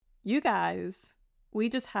You guys, we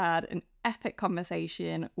just had an epic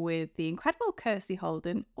conversation with the incredible Kirsty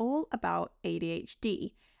Holden all about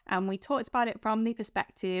ADHD. And we talked about it from the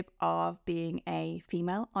perspective of being a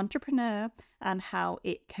female entrepreneur and how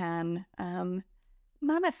it can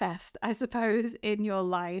manifest, I suppose, in your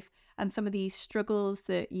life, and some of these struggles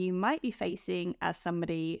that you might be facing as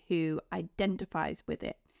somebody who identifies with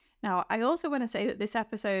it. Now, I also want to say that this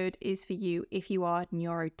episode is for you if you are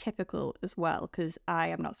neurotypical as well, because I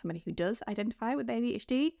am not somebody who does identify with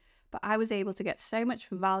ADHD, but I was able to get so much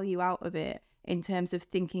value out of it in terms of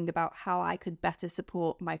thinking about how I could better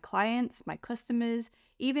support my clients, my customers,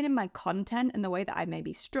 even in my content and the way that I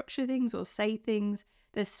maybe structure things or say things.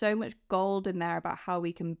 There's so much gold in there about how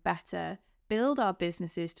we can better build our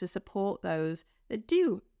businesses to support those that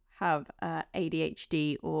do have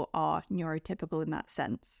ADHD or are neurotypical in that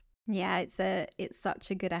sense. Yeah, it's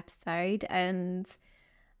such a good episode, and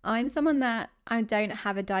I'm someone that I don't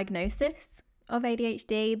have a diagnosis of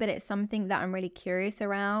ADHD, but it's something that I'm really curious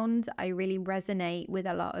around. I really resonate with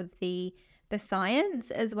a lot of the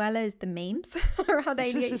science as well as the memes around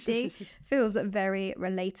ADHD. Feels very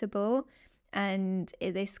relatable, and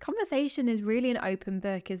this conversation is really an open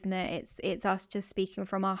book, isn't it? It's us just speaking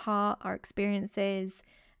from our heart, our experiences,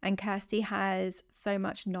 and Kirsty has so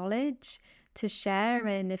much knowledge to share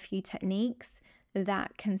and a few techniques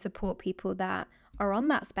that can support people that are on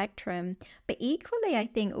that spectrum. But equally, I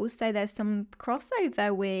think also there's some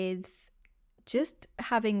crossover with just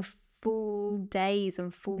having full days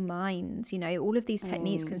and full minds. You know, all of these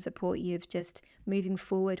techniques can support you of just moving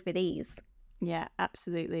forward with ease. Yeah,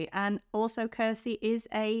 absolutely. And also Kirsty is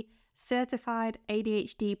a certified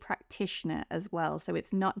ADHD practitioner as well. So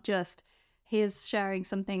it's not just here's sharing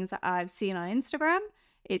some things that I've seen on Instagram.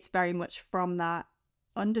 It's very much from that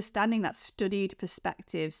understanding, that studied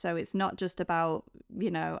perspective. So it's not just about,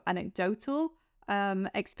 anecdotal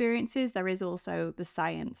experiences. There is also the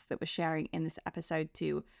science that we're sharing in this episode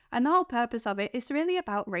too. And the whole purpose of it is really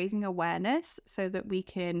about raising awareness so that we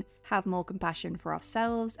can have more compassion for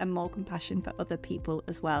ourselves and more compassion for other people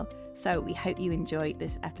as well. So we hope you enjoyed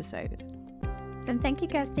this episode. And thank you,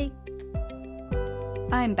 Kirsty.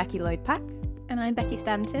 I'm Becky Lloyd-Pack. And I'm Becky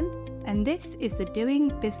Stanton. And this is the Doing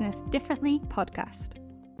Business Differently podcast.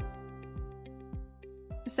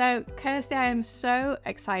 So, Kirsty, I am so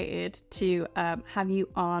excited to have you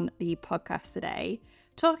on the podcast today,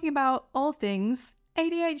 talking about all things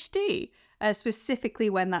ADHD, specifically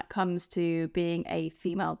when that comes to being a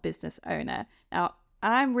female business owner. Now,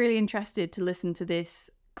 I'm really interested to listen to this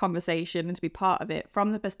conversation and to be part of it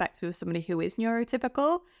from the perspective of somebody who is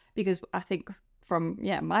neurotypical, because I think from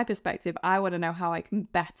my perspective, I want to know how I can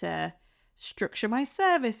better structure my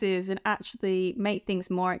services and actually make things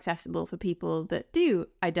more accessible for people that do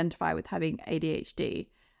identify with having ADHD.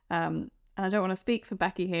 And I don't want to speak for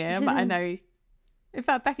Becky here, but I know, in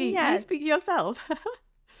fact, Becky, you speak yourself.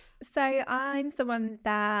 So I'm someone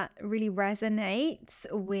that really resonates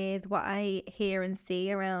with what I hear and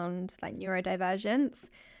see around like neurodivergence.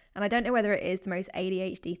 And I don't know whether it is the most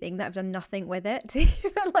ADHD thing that I've done nothing with it to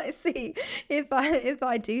even like see if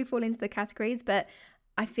I do fall into the categories. But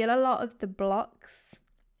I feel a lot of the blocks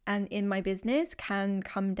and in my business can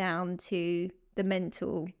come down to the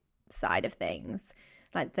mental side of things,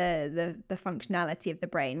 like the functionality of the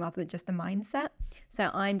brain rather than just the mindset.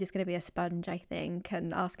 So I'm just going to be a sponge, I think,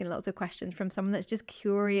 and asking lots of questions from someone that's just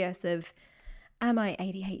curious of, am I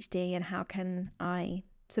ADHD and how can I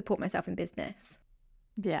support myself in business?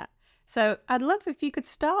 Yeah. So I'd love if you could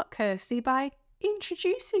start, Kirsty, by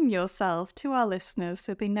introducing yourself to our listeners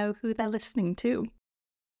so they know who they're listening to.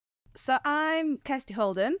 So I'm Kirsty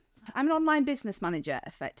Holden. I'm an online business manager,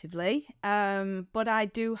 effectively, but I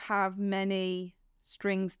do have many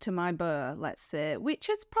strings to my bow, let's say, which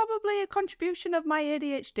is probably a contribution of my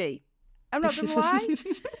ADHD. I'm not going to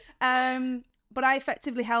lie. But I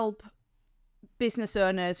effectively help business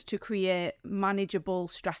owners to create manageable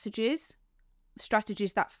strategies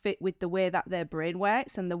that fit with the way that their brain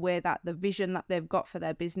works and the way that the vision that they've got for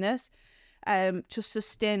their business, to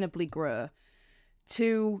sustainably grow,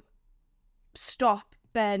 to stop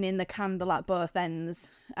burning the candle at both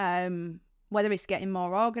ends, whether it's getting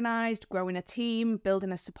more organised, growing a team,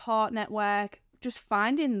 building a support network, just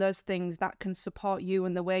finding those things that can support you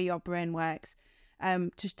and the way your brain works,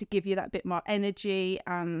 just to give you that bit more energy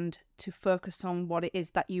and to focus on what it is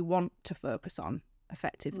that you want to focus on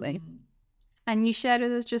effectively. Mm-hmm. And you shared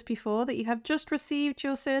with us just before that you have just received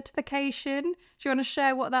your certification. Do you want to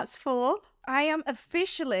share what that's for? I am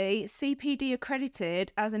officially CPD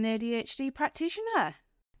accredited as an ADHD practitioner.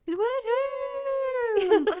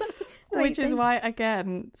 Which is why,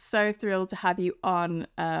 again, so thrilled to have you on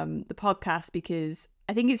the podcast, because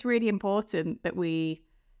I think it's really important that we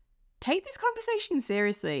take this conversation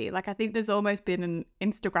seriously. Like, I think there's almost been an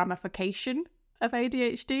Instagramification of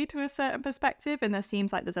ADHD to a certain perspective, and there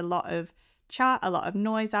seems like there's a lot of chat, a lot of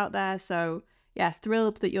noise out there. So yeah,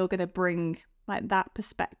 thrilled that you're going to bring like that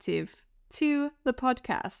perspective to the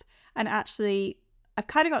podcast. And actually, I've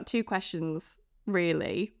kind of got two questions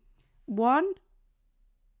really. One,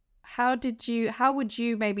 how would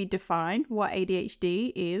you maybe define what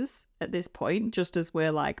ADHD is at this point, just as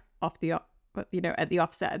we're like at the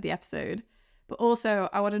offset of the episode? But also,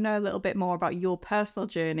 I want to know a little bit more about your personal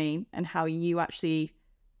journey and how you actually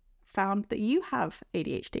found that you have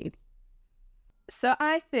ADHD. So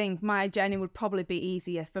I think my journey would probably be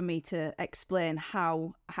easier for me to explain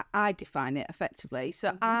how I define it effectively.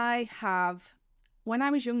 So when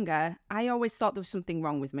I was younger, I always thought there was something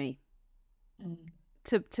wrong with me.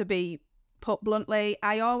 To be put bluntly,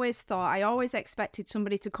 I always expected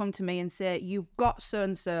somebody to come to me and say, you've got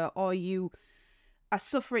so-and-so, or you are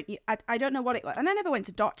suffering. I don't know what it was. And I never went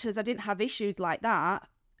to doctors. I didn't have issues like that.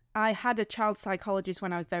 I had a child psychologist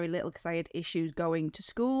when I was very little because I had issues going to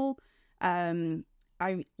school.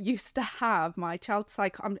 I used to have my child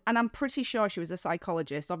and I'm pretty sure she was a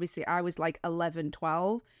psychologist. Obviously, I was like 11,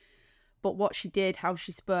 12. But what she did, how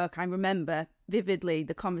she spoke, I remember vividly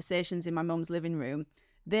the conversations in my mum's living room.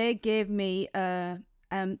 They gave me a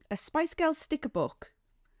Spice Girls sticker book.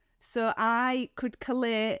 So I could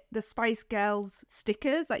collate the Spice Girls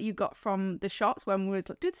stickers that you got from the shops when we were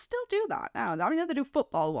like, do they still do that now? I know they do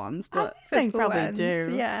football ones, but they probably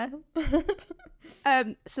do. Yeah.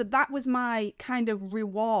 So that was my kind of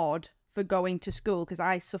reward for going to school because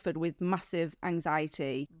I suffered with massive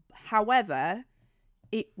anxiety. However,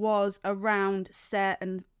 it was around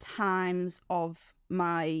certain times of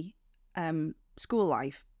my school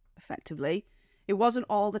life, effectively. It wasn't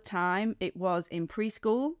all the time. It was in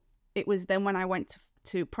preschool. It was then when I went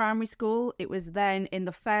to primary school. It was then in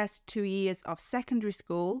the first 2 years of secondary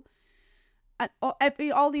school. And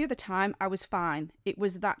all the other time, I was fine. It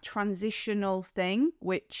was that transitional thing,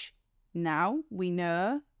 which now we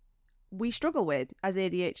know we struggle with as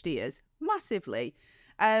ADHDers massively.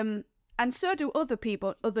 And so do other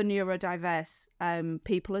people, other neurodiverse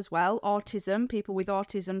people as well. People with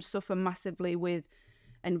autism suffer massively with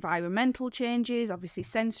environmental changes, obviously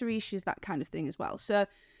sensory issues, that kind of thing as well. So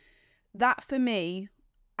that for me,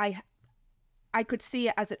 I could see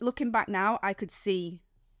it as looking back now, I could see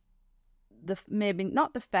maybe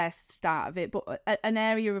not the first start of it, but an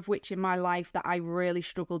area of which in my life that I really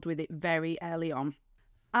struggled with it very early on.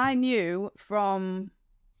 I knew from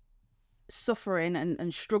suffering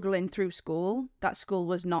and struggling through school that school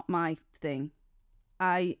was not my thing.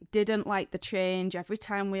 I didn't like the change. Every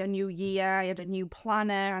time we had a new year, I had a new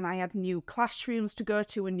planner and I had new classrooms to go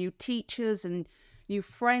to and new teachers and new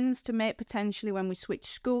friends to make potentially when we switched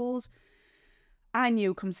schools. I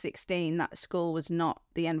knew come 16 that school was not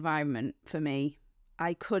the environment for me.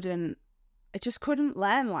 I just couldn't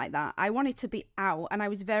learn like that. I wanted to be out, and I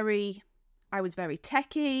was very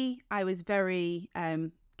techie. I was very,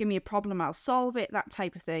 give me a problem, I'll solve it, that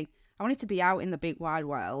type of thing. I wanted to be out in the big wide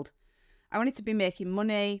world. I wanted to be making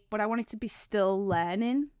money, but I wanted to be still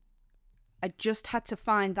learning. I just had to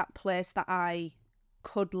find that place that I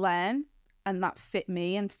could learn and that fit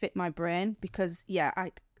me and fit my brain, because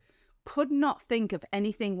I could not think of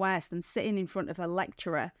anything worse than sitting in front of a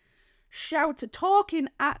lecturer talking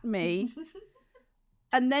at me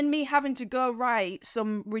and then me having to go write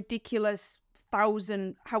some ridiculous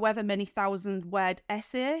however many thousand word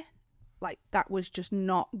essay. Like, that was just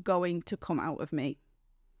not going to come out of me.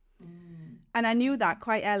 And I knew that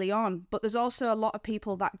quite early on, but there's also a lot of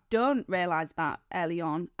people that don't realize that early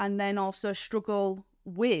on and then also struggle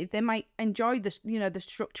with, they might enjoy the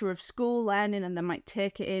structure of school learning and they might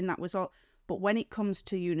take it in, that was all, but when it comes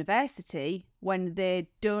to university, when they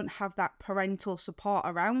don't have that parental support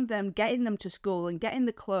around them, getting them to school and getting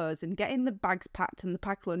the clothes and getting the bags packed and the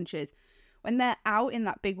packed lunches, when they're out in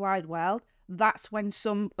that big wide world, that's when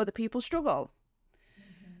some other people struggle.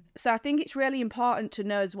 So I think it's really important to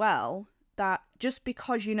know as well that just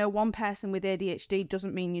because you know one person with ADHD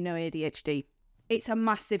doesn't mean you know ADHD. It's a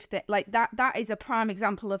massive thing. Like that is a prime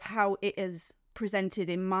example of how it is presented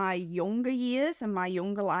in my younger years and my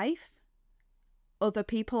younger life. Other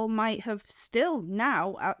people might have still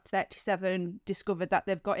now at 37 discovered that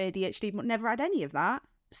they've got ADHD but never had any of that.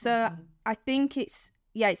 So I think it's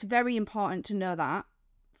very important to know that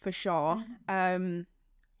for sure.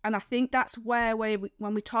 And I think that's where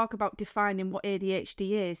when we talk about defining what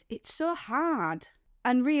ADHD is, it's so hard.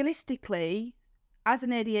 And realistically, as an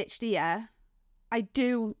ADHDer, I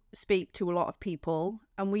do speak to a lot of people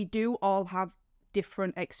and we do all have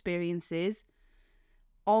different experiences.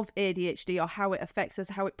 of ADHD or how it affects us,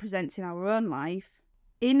 how it presents in our own life,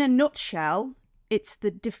 in a nutshell, it's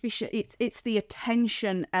the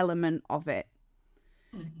attention element of it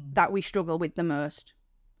that we struggle with the most.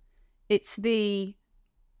 It's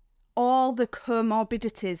all the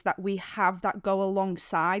comorbidities that we have that go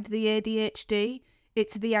alongside the ADHD.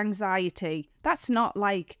 It's the anxiety. That's not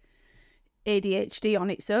like ADHD on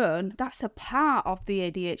its own. That's a part of the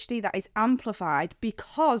ADHD that is amplified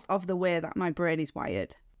because of the way that my brain is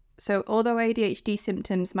wired. So although ADHD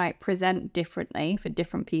symptoms might present differently for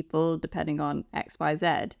different people depending on X, Y, Z,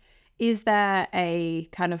 is there a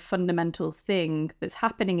kind of fundamental thing that's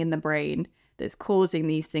happening in the brain that's causing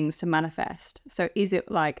these things to manifest? So is it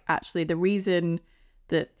like actually the reason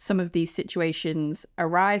that some of these situations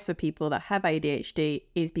arise for people that have ADHD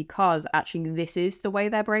is because actually this is the way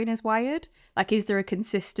their brain is wired? Like, is there a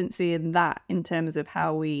consistency in that in terms of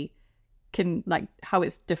how we can, like, how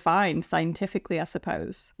it's defined scientifically, I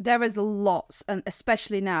suppose? There is lots, and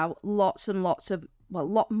especially now, lots and lots of, well, a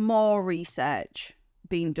lot more research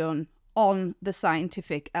being done on the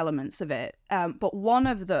scientific elements of it. But one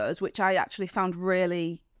of those, which I actually found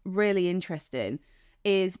really, really interesting,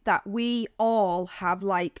 is that we all have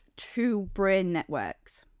like two brain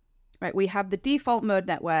networks, right? We have the default mode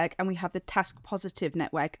network and we have the task positive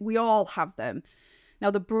network. We all have them. Now,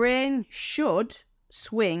 the brain should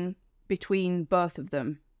swing between both of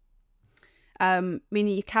them,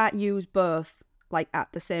 meaning you can't use both like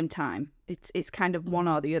at the same time. It's kind of one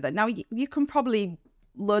or the other. Now, you can probably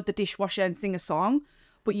load the dishwasher and sing a song,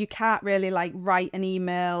 but you can't really like write an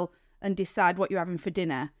email and decide what you're having for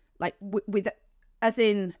dinner, like with as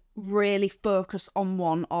in really focus on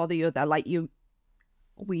one or the other like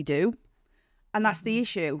we do. And that's the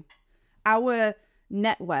issue. Our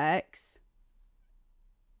networks,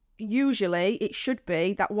 usually it should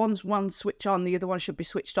be that one switch on, the other one should be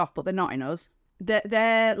switched off, but they're not in us.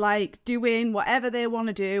 They're like doing whatever they want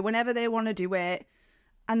to do, whenever they want to do it.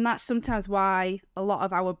 And that's sometimes why a lot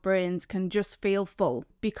of our brains can just feel full,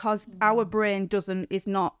 because our brain is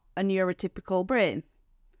not a neurotypical brain.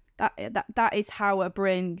 That is how a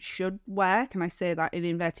brain should work. And I say that in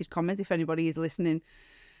inverted commas if anybody is listening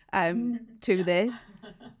to this.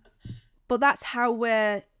 But that's how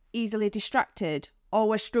we're easily distracted, or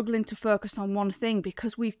we're struggling to focus on one thing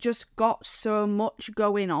because we've just got so much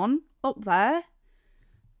going on up there.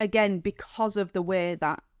 Again, because of the way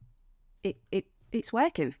that it's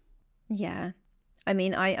working. Yeah. I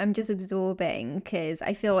mean, I'm just absorbing, because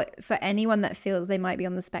I feel like for anyone that feels they might be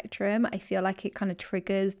on the spectrum, I feel like it kind of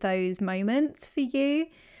triggers those moments for you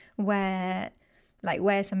where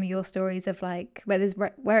some of your stories of like where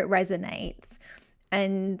it resonates.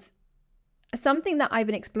 And something that I've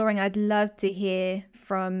been exploring, I'd love to hear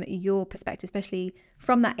from your perspective, especially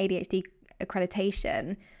from that ADHD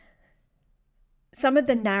accreditation, some of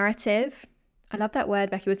the narrative. I love that word,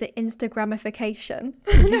 Becky. Was it Instagramification?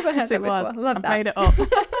 Yes, it was. Love I that. made it up.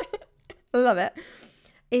 Love it.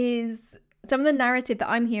 Is some of the narrative that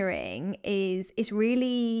I'm hearing is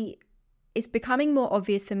it's becoming more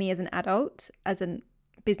obvious for me as an adult, as a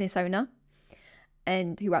business owner,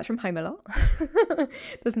 and who works from home a lot,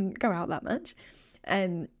 doesn't go out that much.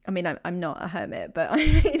 I mean, I'm not a hermit, but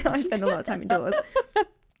I spend a lot of time indoors.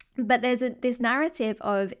 But there's this narrative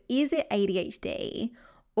of, is it ADHD?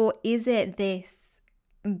 Or is it this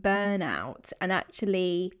burnout and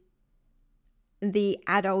actually the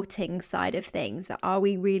adulting side of things? Are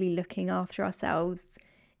we really looking after ourselves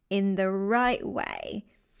in the right way?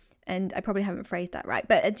 And I probably haven't phrased that right.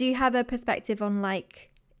 But do you have a perspective on,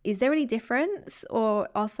 like, is there any difference, or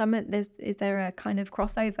is there a kind of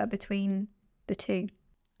crossover between the two?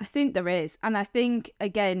 I think there is. And I think,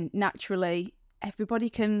 again, naturally, everybody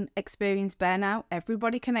can experience burnout.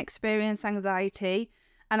 Everybody can experience anxiety.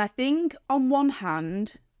 And I think on one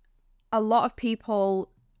hand, a lot of people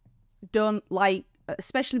don't like,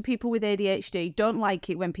 especially people with ADHD, don't like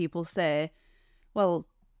it when people say, well,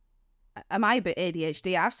 am I a bit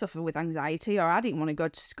ADHD? I've suffered with anxiety, or I didn't want to go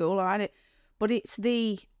to school, or I didn't. But it's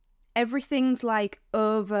everything's like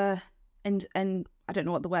over, and I don't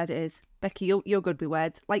know what the word is. Becky, you're good with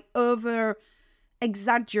words. Like over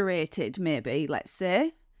exaggerated, maybe, let's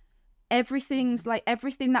say. Everything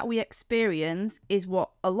that we experience is what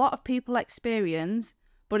a lot of people experience,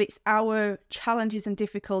 but it's our challenges and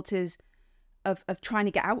difficulties of trying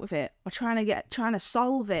to get out of it, or trying to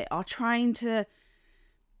solve it, or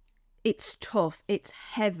it's tough, it's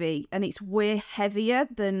heavy, and it's way heavier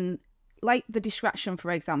than, like, the distraction,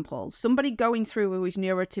 for example. Somebody going through who is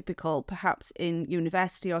neurotypical, perhaps in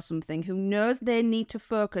university or something, who knows they need to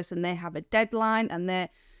focus and they have a deadline and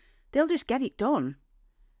they'll just get it done.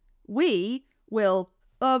 We will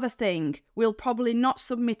overthink. We'll probably not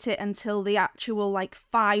submit it until the actual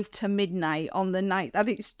 5 to midnight on the night that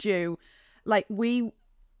it's due.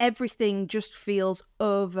 Everything just feels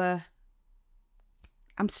over.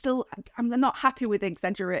 I'm not happy with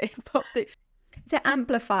exaggerating, but is it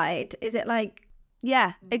amplified? Is it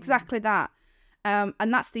yeah, exactly that.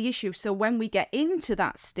 And that's the issue. So when we get into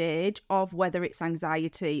that stage of whether it's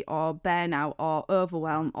anxiety or burnout or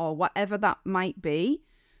overwhelm or whatever that might be,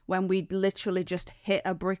 when we literally just hit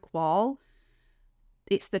a brick wall,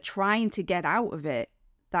 it's the trying to get out of it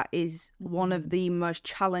that is one of the most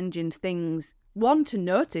challenging things. One, to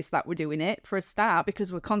notice that we're doing it for a start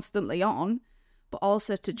because we're constantly on, but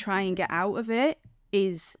also to try and get out of it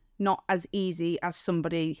is not as easy as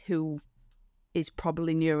somebody who is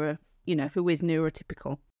probably who is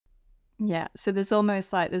neurotypical. Yeah, so there's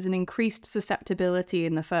almost there's an increased susceptibility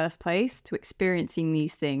in the first place to experiencing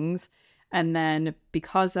these things. And then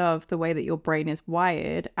because of the way that your brain is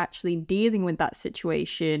wired, actually dealing with that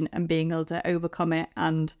situation and being able to overcome it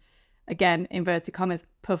and, again, inverted commas,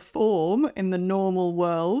 perform in the normal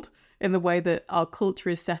world in the way that our culture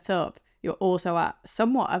is set up, you're also at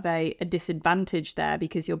somewhat of a disadvantage there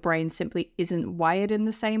because your brain simply isn't wired in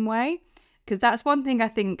the same way. Because that's one thing I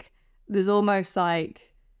think there's almost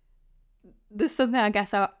there's something I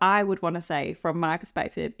guess I would want to say from my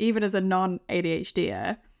perspective, even as a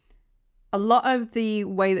non-ADHDer, a lot of the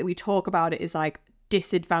way that we talk about it is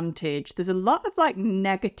disadvantage. There's a lot of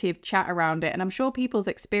negative chat around it. And I'm sure people's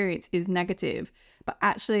experience is negative, but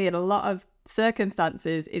actually in a lot of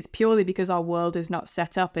circumstances, it's purely because our world is not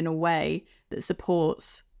set up in a way that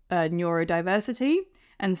supports neurodiversity.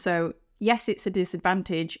 And so, yes, it's a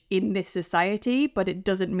disadvantage in this society, but it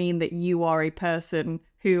doesn't mean that you are a person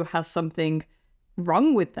who has something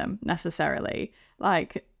wrong with them necessarily.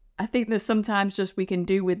 I think there's sometimes just we can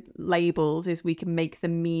do with labels is we can make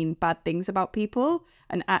them mean bad things about people.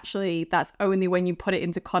 And actually, that's only when you put it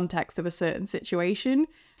into context of a certain situation.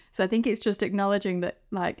 So I think it's just acknowledging that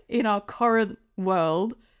in our current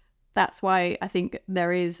world, that's why I think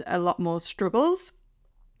there is a lot more struggles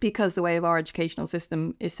because the way of our educational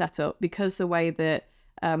system is set up, because the way that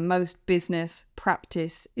most business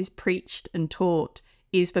practice is preached and taught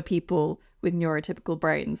is for people with neurotypical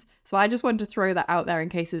brains. So I just wanted to throw that out there in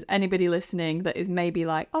case there's anybody listening that is maybe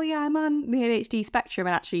oh yeah, I'm on the ADHD spectrum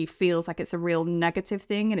and actually feels like it's a real negative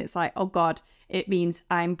thing. And it's oh God, it means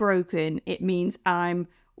I'm broken. It means I'm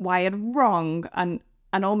wired wrong and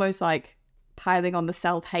almost piling on the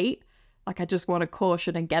self-hate. I just want to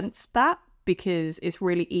caution against that because it's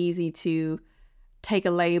really easy to take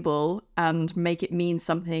a label and make it mean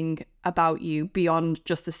something about you beyond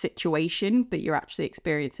just the situation that you're actually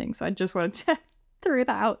experiencing. So I just wanted to throw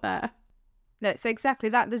that out there. That's exactly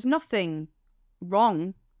that. There's nothing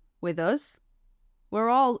wrong with us. We're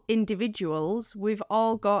all individuals. We've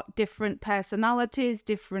all got different personalities,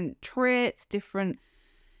 different traits, different,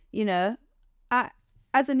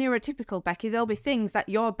 as a neurotypical, Becky, there'll be things that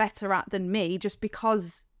you're better at than me just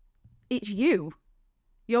because it's you.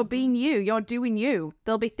 You're being you. You're doing you.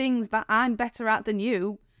 There'll be things that I'm better at than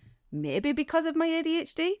you, maybe because of my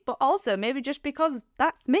ADHD, but also maybe just because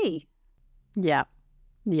that's me. Yeah.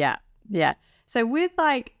 So with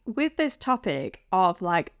this topic of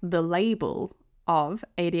the label of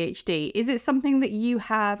ADHD, is it something that you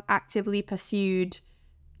have actively pursued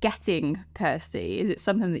getting, Kirsty? Is it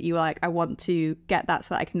something that you I want to get that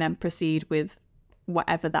so that I can then proceed with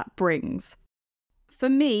whatever that brings? For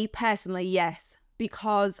me personally, yes.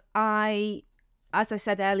 Because as I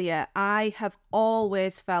said earlier, I have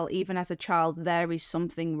always felt, even as a child, there is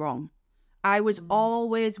something wrong. I was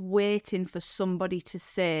always waiting for somebody to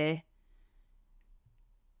say,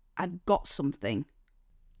 I've got something.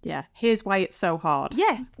 Yeah, here's why it's so hard.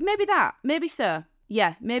 Yeah, maybe that. Maybe so.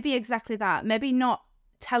 Yeah, maybe exactly that. Maybe not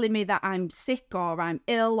telling me that I'm sick or I'm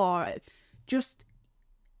ill or just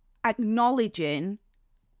acknowledging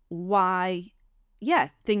why,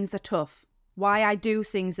 things are tough. Why I do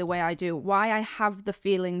things the way I do, why I have the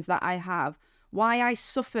feelings that I have, why I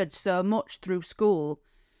suffered so much through school.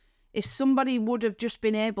 If somebody would have just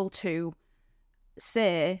been able to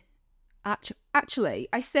say, actually,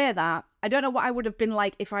 I say that, I don't know what I would have been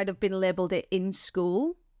like if I'd have been labelled it in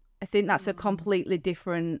school. I think that's a completely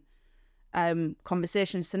different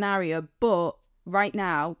conversation scenario. But right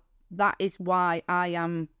now, that is why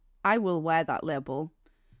I will wear that label.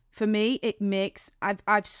 For me, it makes,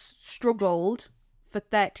 I've struggled for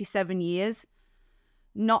 37 years.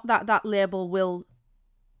 Not that that label will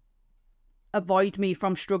avoid me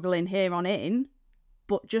from struggling here on in,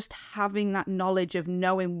 but just having that knowledge of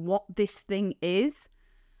knowing what this thing is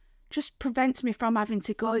just prevents me from having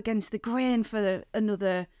to go against the grain for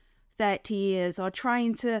another 30 years or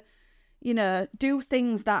trying to, do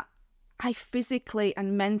things that I physically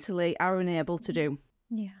and mentally are unable to do.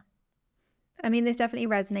 Yeah. I mean, this definitely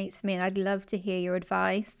resonates for me, and I'd love to hear your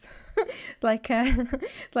advice. like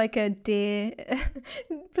a dear,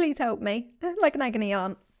 please help me, like an agony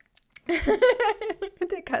aunt.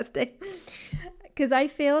 Dear Kirsty. Because I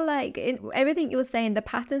feel like everything you're saying, the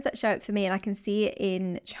patterns that show up for me, and I can see it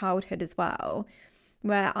in childhood as well,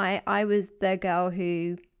 where I was the girl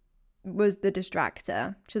who was the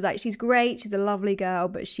distractor. She was like, she's great, she's a lovely girl,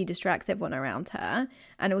 but she distracts everyone around her.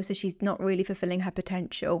 And also she's not really fulfilling her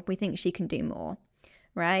potential. We think she can do more,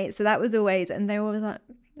 right? So that was always, and they were always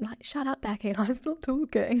like shut up, Becky, like, stop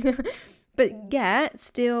talking. But yet,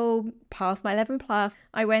 still past my 11 plus,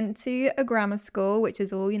 I went to a grammar school, which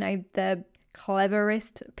is all, the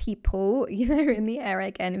cleverest people, in the area,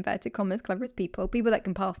 again, inverted commas, cleverest people that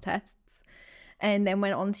can pass tests, and then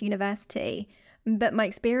went on to university. But my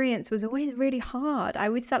experience was always really hard. I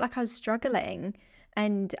always felt like I was struggling.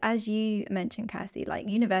 And as you mentioned, Cassie, like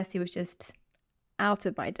university was just out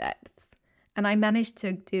of my depth. And I managed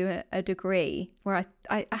to do a degree where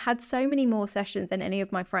I had so many more sessions than any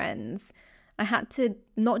of my friends. I had to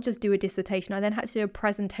not just do a dissertation, I then had to do a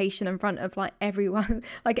presentation in front of like everyone.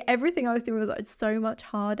 Like everything I was doing was like so much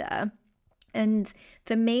harder. And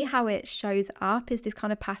for me, how it shows up is this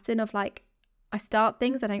kind of pattern of like, I start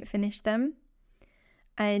things, I don't finish them.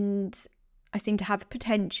 And I seem to have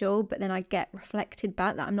potential, but then I get reflected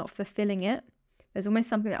back that I'm not fulfilling it. There's almost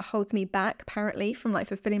something that holds me back, apparently, from like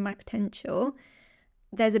fulfilling my potential.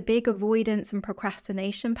 There's a big avoidance and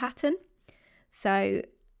procrastination pattern. So,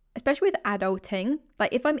 especially with adulting,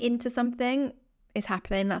 like if I'm into something, it's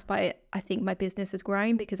happening. That's why I think my business has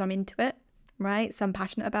grown, because I'm into it, right? So I'm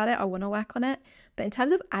passionate about it. I want to work on it. But in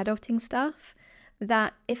terms of adulting stuff,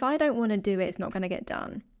 that if I don't want to do it, it's not going to get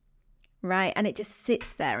done. Right. And it just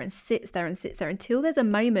sits there and sits there and sits there until there's a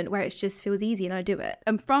moment where it just feels easy and I do it.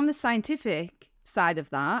 And from the scientific side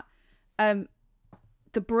of that, the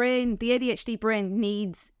ADHD brain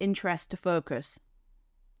needs interest to focus.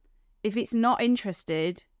 If it's not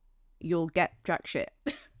interested, you'll get jack shit.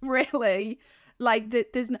 Really. Like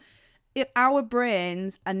our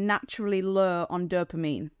brains are naturally low on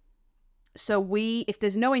dopamine. So if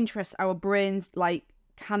there's no interest, our brains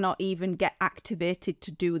cannot even get activated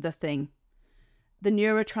to do the thing. The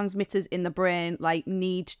neurotransmitters in the brain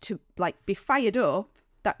need to be fired up,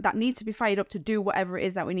 that need to be fired up to do whatever it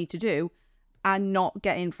is that we need to do, and not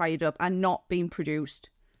getting fired up and not being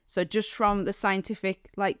produced. So just from the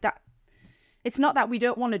scientific, that, it's not that we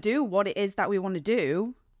don't want to do what it is that we want to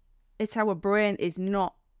do, it's our brain is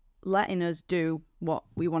not letting us do what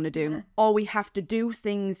we want to do. Or we have to do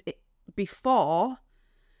things before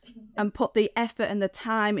and put the effort and the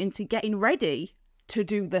time into getting ready to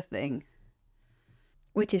do the thing.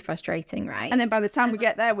 Which is frustrating, right? And then by the time we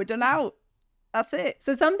get there, we're done out. That's it.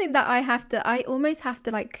 So something that I almost have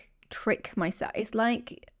to trick myself. It's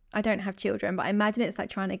like, I don't have children, but I imagine it's like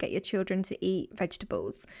trying to get your children to eat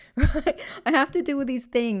vegetables, right? I have to do all these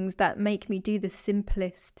things that make me do the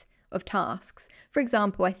simplest of tasks. For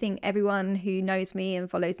example, I think everyone who knows me and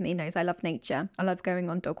follows me knows I love nature. I love going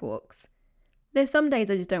on dog walks. There's some days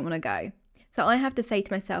I just don't want to go. So I have to say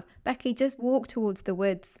to myself, Becky, just walk towards the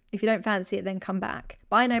woods. If you don't fancy it, then come back.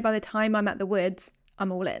 But I know by the time I'm at the woods,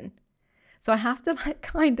 I'm all in. So I have to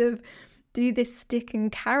kind of do this stick and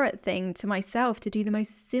carrot thing to myself to do the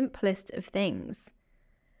most simplest of things.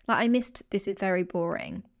 I missed, this is very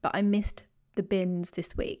boring, but I missed the bins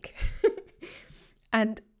this week.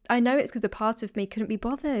 And I know it's because a part of me couldn't be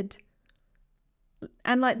bothered.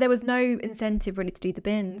 And there was no incentive really to do the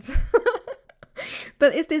bins.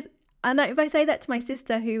 But it's this, and if I say that to my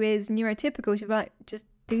sister who is neurotypical, she'll be like, just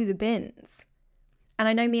do the bins. And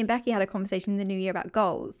I know me and Becky had a conversation in the new year about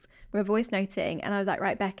goals. We were voice noting, and I was like,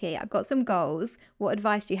 right, Becky, I've got some goals. What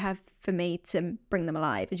advice do you have for me to bring them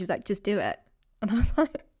alive? And she was like, just do it. And I was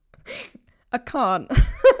like, I can't.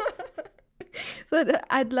 So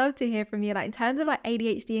I'd love to hear from you, in terms of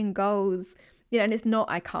ADHD and goals, and it's not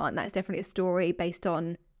I can't. That's definitely a story based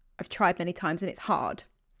on I've tried many times and it's hard.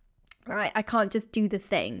 Right, I can't just do the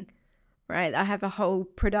thing, right? I have a whole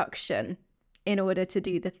production in order to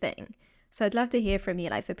do the thing. So I'd love to hear from you,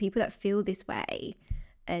 for people that feel this way.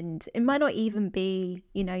 And it might not even be,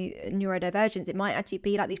 neurodivergence. It might actually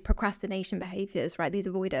be these procrastination behaviors, right? These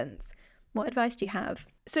avoidance. What advice do you have?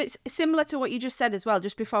 So it's similar to what you just said as well,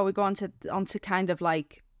 just before we go on to kind of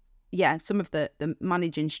some of the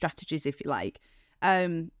managing strategies, if you like.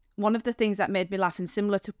 One of the things that made me laugh, and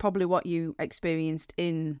similar to probably what you experienced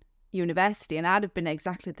in university, and I'd have been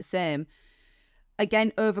exactly the same,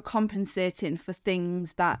 again, overcompensating for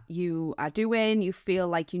things that you are doing. You feel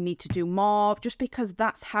like you need to do more just because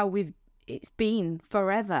that's how it's been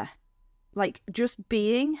forever. Like, just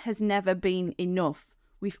being has never been enough.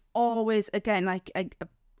 We've always, again, like a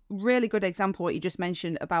really good example, what you just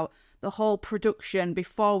mentioned about the whole production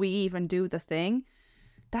before we even do the thing.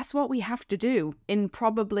 That's what we have to do in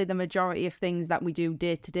probably the majority of things that we do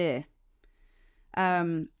day to day.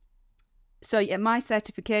 So yeah, my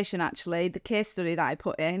certification, actually, the case study that I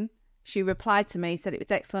put in, she replied to me, said it was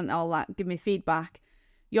excellent, all that, give me feedback.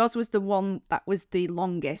 Yours was the one that was the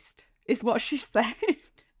longest, is what she said.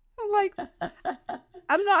 I'm like,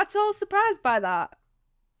 I'm not at all surprised by that.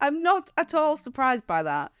 I'm not at all surprised by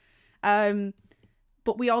that.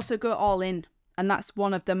 But we also go all in. And that's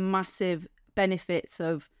one of the massive benefits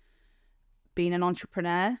of being an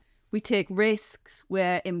entrepreneur. We take risks.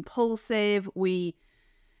 We're impulsive.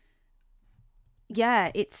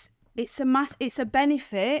 It's a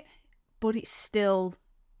benefit, but it still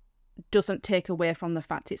doesn't take away from the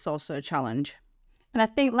fact it's also a challenge. And I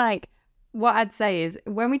think, like, what I'd say is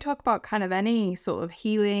when we talk about kind of any sort of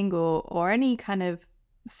healing or any kind of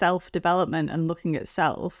self-development and looking at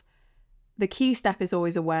self, the key step is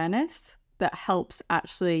always awareness that helps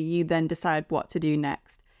actually you then decide what to do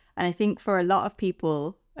next. And I think for a lot of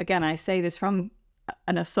people, again, I say this from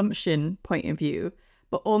an assumption point of view,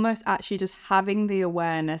 but almost actually just having the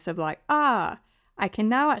awareness of like, I can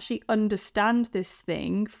now actually understand this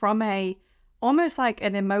thing from almost like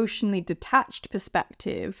an emotionally detached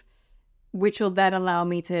perspective, which will then allow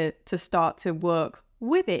me to start to work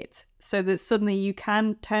with it, so that suddenly you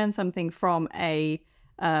can turn something from a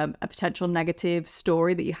potential negative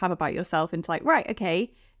story that you have about yourself into like, right,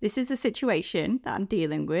 okay, this is the situation that I'm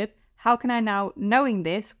dealing with. How can I now, knowing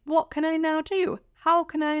this, what can I now do? How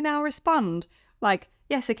can I now respond? Like,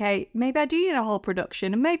 yes, okay, maybe I do need a whole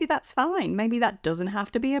production and maybe that's fine. Maybe that doesn't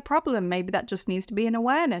have to be a problem. Maybe that just needs to be an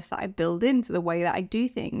awareness that I build into the way that I do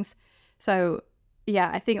things. So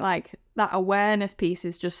yeah, I think like that awareness piece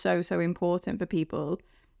is just so important for people.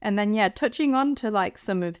 And then, yeah, touching on to like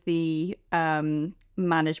some of the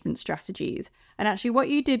management strategies. And actually what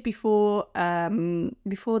you did before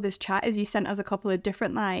this chat is you sent us a couple of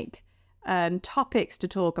different like topics to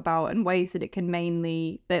talk about and ways that it can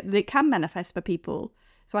that it can manifest for people.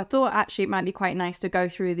 So I thought actually it might be quite nice to go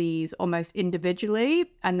through these almost individually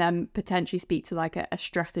and then potentially speak to like a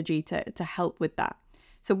strategy to help with that.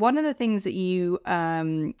 So one of the things that you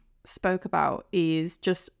spoke about is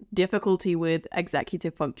just difficulty with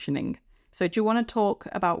executive functioning. So do you want to talk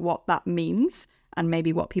about what that means and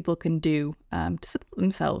maybe what people can do to support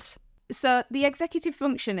themselves? So the executive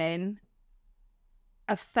functioning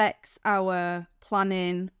affects our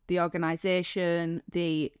planning, the organisation,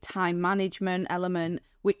 the time management element,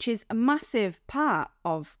 which is a massive part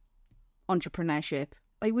of entrepreneurship.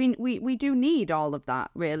 Like we do need all of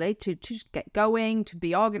that really to just get going, to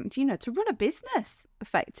be organized, to run a business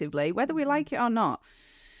effectively, whether we like it or not.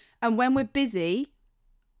 And when we're busy,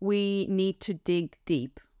 we need to dig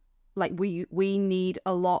deep. Like we need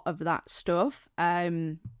a lot of that stuff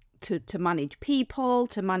to manage people,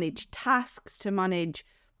 to manage tasks, to manage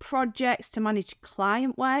projects, to manage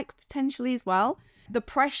client work potentially as well. The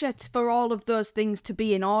pressure for all of those things to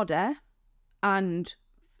be in order and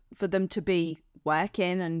for them to be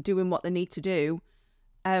working and doing what they need to do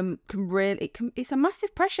it's a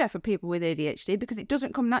massive pressure for people with ADHD because it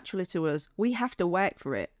doesn't come naturally to us. We have to work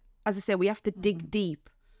for it. As I say, we have to dig deep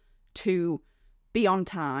to be on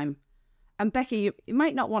time. And Becky, you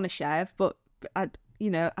might not want to share, but I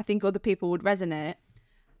think other people would resonate.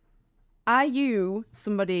 Are you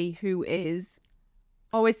somebody who is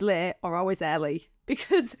always late or always early?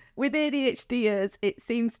 Because with ADHDers, it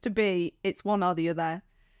seems to be it's one or the other.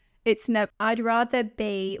 It's never. I'd rather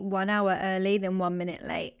be 1 hour early than 1 minute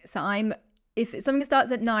late. So if something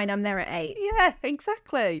starts at 9, I'm there at 8. Yeah,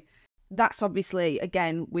 exactly. That's obviously,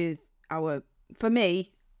 again, for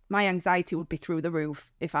me, my anxiety would be through the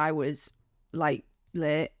roof if I was like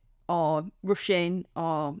late or rushing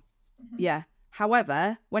or yeah.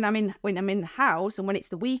 However, when I'm in the house and when it's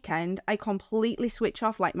the weekend, I completely switch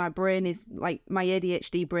off. Like my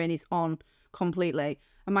ADHD brain is on completely.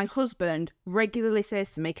 And my husband regularly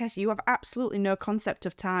says to me, Cassie, you have absolutely no concept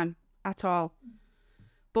of time at all.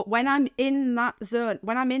 But when I'm in that zone,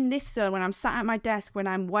 when I'm in this zone, when I'm sat at my desk, when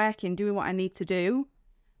I'm working, doing what I need to do,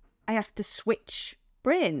 I have to switch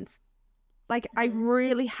brains. Like I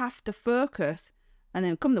really have to focus. And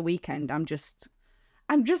then come the weekend, I'm just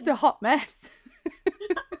a hot mess.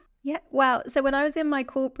 Yeah, well, so when I was in my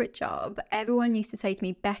corporate job, everyone used to say to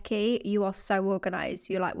me, Becky, you are so organised.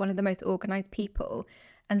 You're like one of the most organised people.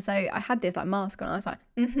 And so I had this like mask on. I was like,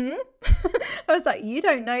 I was like, you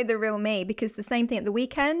don't know the real me, because the same thing at the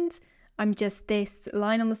weekend, I'm just this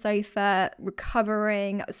lying on the sofa,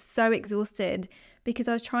 recovering, so exhausted because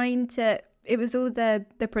I was trying to, it was all the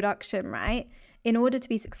production, right? In order to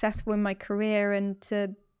be successful in my career and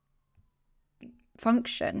to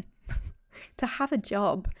function, to have a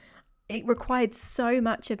job, it required so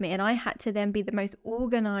much of me. And I had to then be the most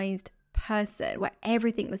organized person where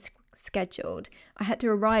everything was scheduled. I had to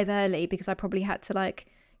arrive early because I probably had to like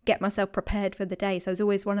get myself prepared for the day. So I was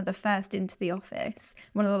always one of the first into the office,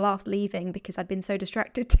 one of the last leaving because I'd been so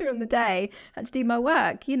distracted during the day. I had to do my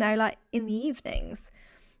work, you know, like in the evenings.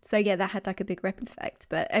 So yeah, that had like a big ripple effect.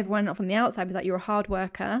 But everyone from the outside was like, you're a hard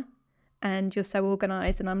worker and you're so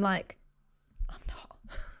organized. And I'm like, I'm not.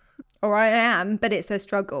 Or I am, but it's a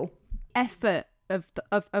struggle. Effort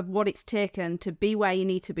of what it's taken to be where you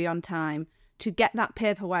need to be on time, to get that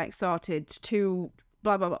paperwork sorted, to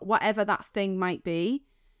blah, blah, blah, whatever that thing might be,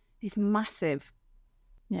 is massive.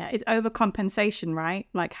 Yeah, it's overcompensation, right?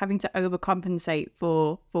 Like having to overcompensate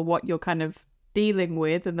for what you're kind of dealing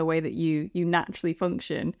with and the way that you naturally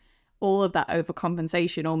function. All of that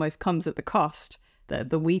overcompensation almost comes at the cost that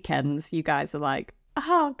the weekends you guys are like,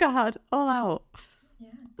 oh God, all out. Yeah.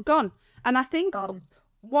 Gone. And I think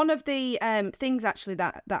one of the things actually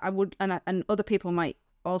that I would, and other people might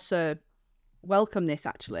also welcome this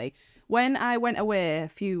actually, when I went away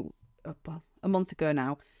a month ago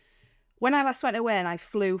now, when I last went away and I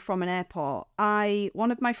flew from an airport,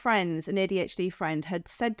 one of my friends, an ADHD friend, had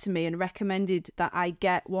said to me and recommended that I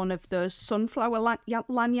get one of those sunflower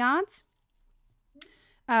lanyards.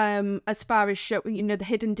 As far as the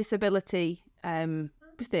hidden disability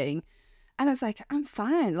thing. And I was like, I'm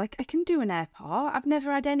fine. Like, I can do an airport. I've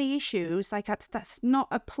never had any issues. Like, that's not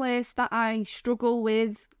a place that I struggle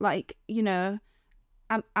with. Like,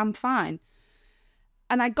 I'm fine.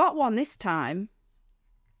 And I got one this time.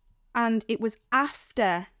 And it was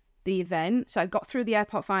after the event. So I got through the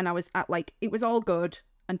airport fine. I was it was all good.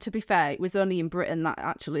 And to be fair, it was only in Britain that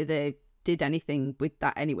actually they did anything with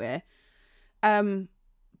that anyway.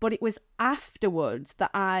 But it was afterwards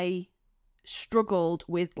that I struggled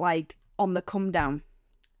with on the come down.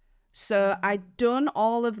 So I'd done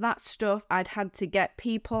all of that stuff. I'd had to get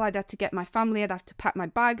people, I'd had to get my family, I'd have to pack my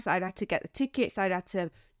bags, I'd had to get the tickets, I'd had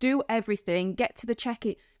to do everything, get to the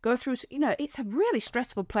check-in, go through, it's a really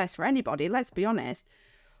stressful place for anybody, let's be honest.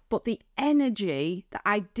 But the energy that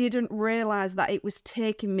I didn't realise that it was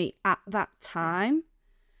taking me at that time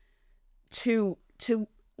to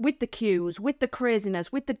with the queues, with the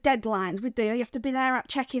craziness, with the deadlines, you have to be there at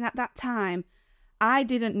check-in at that time. I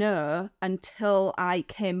didn't know until I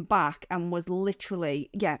came back and was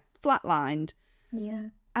literally, flatlined. Yeah.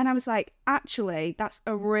 And I was like, actually, that's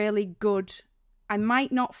a really good... I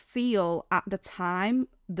might not feel at the time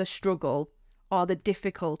the struggle or the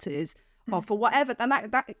difficulties or for whatever. And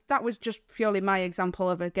that was just purely my example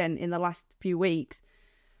of, again, in the last few weeks.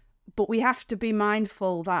 But we have to be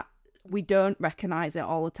mindful that we don't recognise it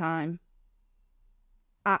all the time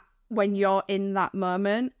when you're in that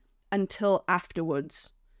moment. Until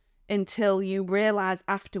afterwards, until you realise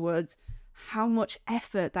afterwards how much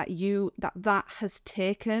effort that has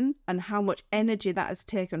taken and how much energy that has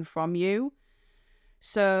taken from you.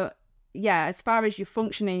 So yeah, as far as your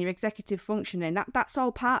functioning, your executive functioning, that's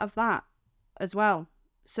all part of that as well.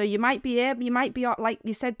 So you might be like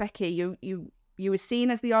you said, Becky, you were seen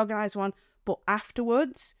as the organised one, but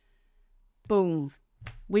afterwards, boom,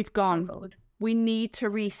 we've gone. Oh, God. We need to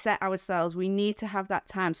reset ourselves. We need to have that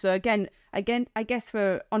time. So again, I guess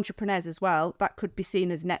for entrepreneurs as well, that could be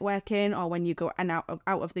seen as networking, or when you go out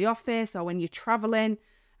of the office, or when you're traveling.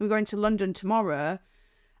 I'm going to London tomorrow.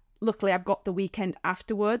 Luckily, I've got the weekend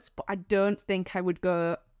afterwards, but I don't think I would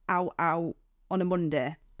go out on a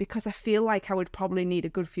Monday because I feel like I would probably need a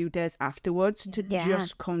good few days afterwards to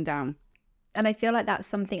just come down. And I feel like that's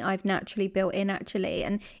something I've naturally built in, actually.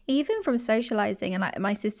 And even from socializing, and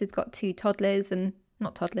my sister's got 2 toddlers, and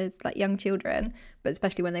not toddlers, like young children, but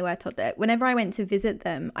especially when they were toddler. Whenever I went to visit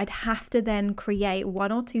them, I'd have to then create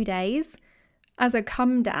 1 or 2 days as a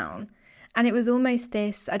come down. And it was almost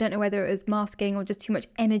this, I don't know whether it was masking or just too much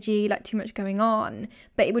energy, like too much going on,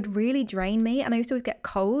 but it would really drain me. And I used to always get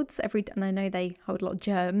colds and I know they hold a lot of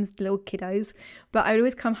germs, little kiddos, but I would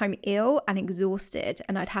always come home ill and exhausted,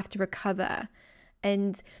 and I'd have to recover.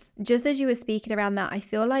 And just as you were speaking around that, I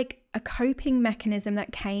feel like a coping mechanism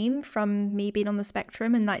that came from me being on the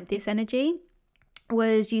spectrum and like this energy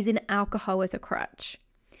was using alcohol as a crutch.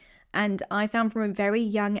 And I found from a very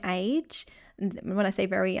young age, when I say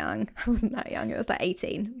very young, I wasn't that young, it was like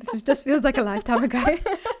 18. It just feels like a lifetime ago.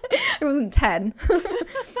 It wasn't 10.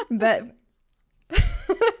 But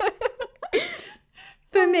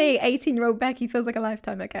For me, 18-year-old Becky feels like a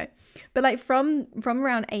lifetime ago. But like from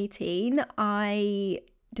around 18, I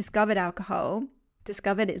discovered alcohol,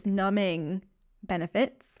 discovered its numbing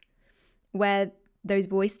benefits, where those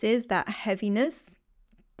voices, that heaviness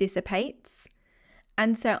dissipates.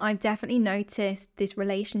 And so I've definitely noticed this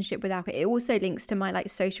relationship with alcohol. It also links to my like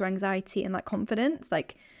social anxiety and like confidence.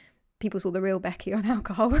 Like people saw the real Becky on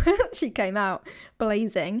alcohol. She came out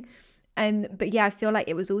blazing. But yeah, I feel like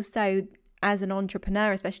it was also, as an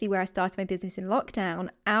entrepreneur, especially where I started my business in lockdown,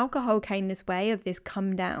 alcohol came this way of this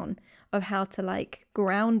come down of how to like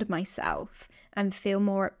ground myself and feel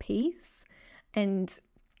more at peace. And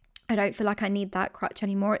I don't feel like I need that crutch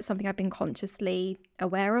anymore. It's something I've been consciously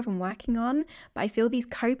aware of and working on. But I feel these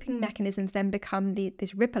coping mechanisms then become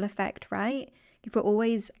this ripple effect, right? If we're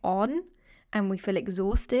always on and we feel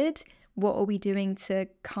exhausted, what are we doing to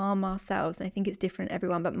calm ourselves? And I think it's different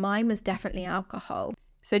everyone, but mine was definitely alcohol.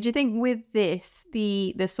 So do you think with this,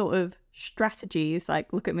 the sort of strategies,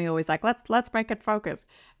 like look at me always like, let's make it focus.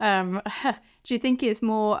 Do you think it's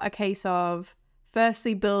more a case of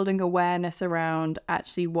firstly building awareness around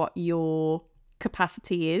actually what your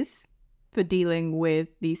capacity is for dealing with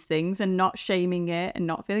these things and not shaming it and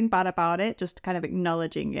not feeling bad about it, just kind of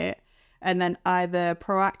acknowledging it, and then either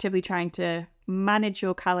proactively trying to manage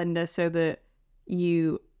your calendar so that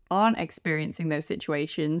you aren't experiencing those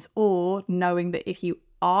situations, or knowing that if you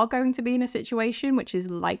are going to be in a situation which is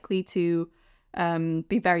likely to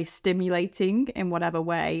be very stimulating in whatever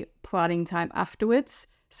way, planning time afterwards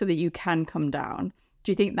so that you can come down.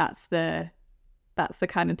 Do you think that's the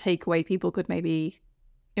kind of takeaway people could maybe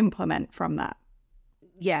implement from that?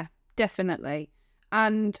 Yeah, definitely.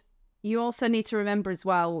 And you also need to remember as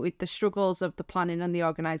well, with the struggles of the planning and the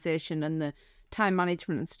organisation and the time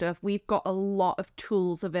management and stuff, we've got a lot of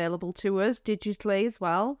tools available to us digitally as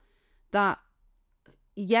well. That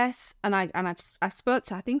yes, and I spoke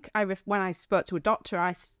to, I think when I spoke to a doctor,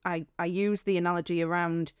 I used the analogy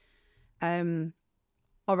around,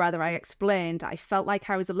 or rather I explained, I felt like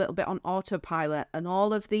I was a little bit on autopilot, and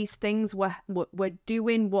all of these things were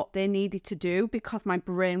doing what they needed to do because my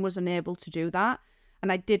brain was unable to do that,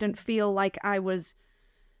 and I didn't feel like I was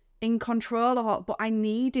in control of all, but I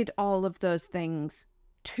needed all of those things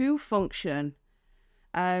to function.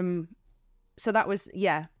 So that was,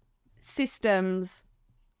 yeah, systems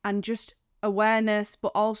and just awareness,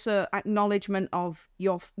 but also acknowledgement of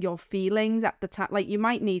your feelings at the time. Like you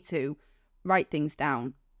might need to write things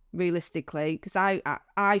down realistically, because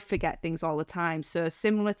I forget things all the time. So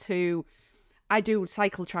similar to, I do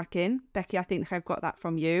cycle tracking, Becky, I think I've got that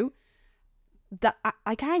from you. That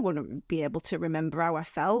I wouldn't be able to remember how I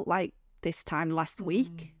felt like this time last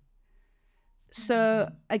week. So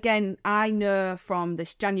again, I know from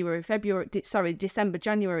this December,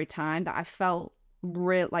 January time that I felt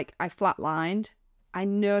real, like I flatlined. I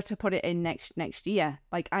know to put it in next year.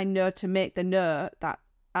 Like I know to make the note that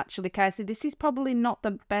actually, Kirsty, this is probably not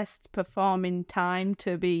the best performing time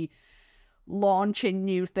to be launching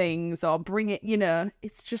new things or bring it,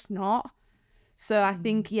 it's just not. So I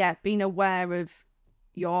think, yeah, being aware of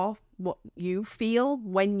what you feel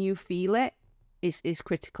when you feel it is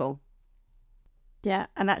critical. Yeah,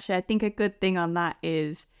 and actually I think a good thing on that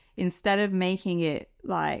is, instead of making it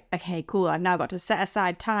like, okay, cool, I've now got to set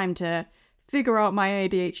aside time to figure out my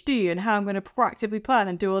ADHD and how I'm going to proactively plan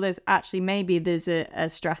and do all this, actually maybe there's a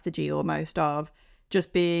strategy almost of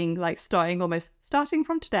just being like starting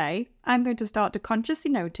from today, I'm going to start to consciously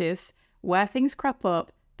notice where things crop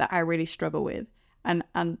up that I really struggle with. And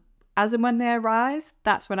as and when they arise,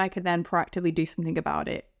 that's when I can then proactively do something about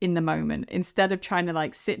it in the moment, instead of trying to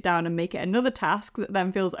like sit down and make it another task that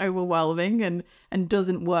then feels overwhelming and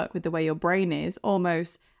doesn't work with the way your brain is.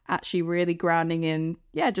 Almost actually really grounding in,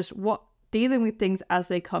 just dealing with things as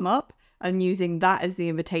they come up, and using that as the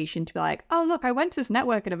invitation to be like, oh, look, I went to this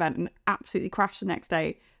networking event and absolutely crashed the next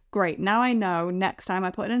day. Great. Now I know next time I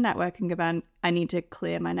put in a networking event, I need to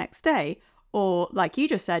clear my next day. Or like you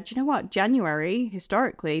just said, you know what, January,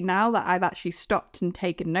 historically, now that I've actually stopped and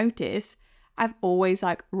taken notice, I've always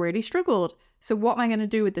like really struggled. So what am I going to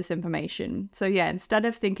do with this information? So yeah, instead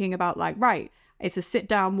of thinking about like, right, it's a sit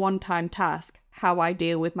down one-time task, how I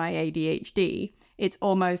deal with my ADHD, it's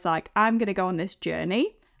almost like I'm going to go on this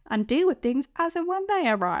journey and deal with things as and when they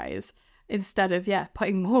arise, instead of,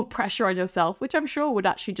 putting more pressure on yourself, which I'm sure would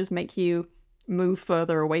actually just make you move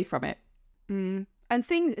further away from it. And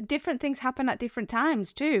different things happen at different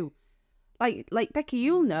times too. Like Becky,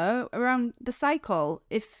 you'll know around the cycle.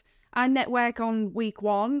 If I network on week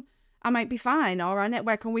 1, I might be fine, or I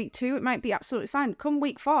network on week 2, it might be absolutely fine. Come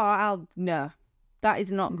week 4, no, that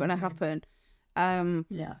is not going to happen.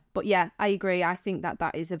 But yeah, I agree. I think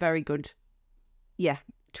that is a very good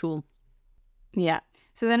tool. Yeah.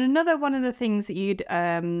 So then another one of the things that you'd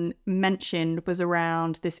mentioned was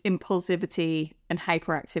around this impulsivity and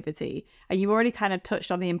hyperactivity. And you've already kind of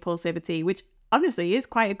touched on the impulsivity, which honestly is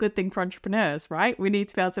quite a good thing for entrepreneurs, right? We need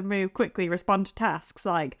to be able to move quickly, respond to tasks.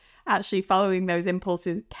 Like actually following those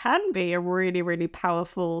impulses can be a really, really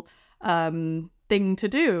powerful thing to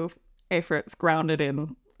do if it's grounded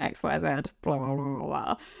in X, Y, Z, blah, blah,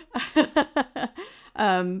 blah,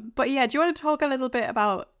 blah. But yeah, do you want to talk a little bit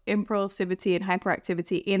about impulsivity and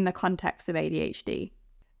hyperactivity in the context of ADHD?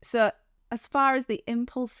 So as far as the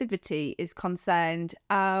impulsivity is concerned,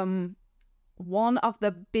 one of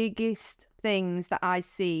the biggest things that I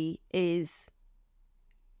see is,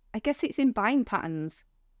 I guess it's in buying patterns.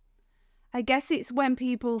 I guess it's when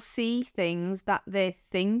people see things that they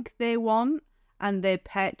think they want and they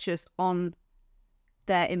purchase on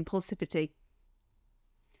their impulsivity.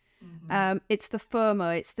 It's the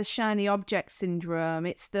FOMO, it's the shiny object syndrome,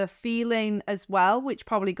 it's the feeling as well, which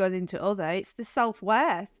probably goes into other, it's the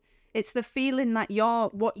self-worth. It's the feeling that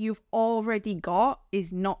what you've already got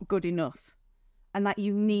is not good enough and that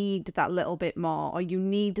you need that little bit more, or you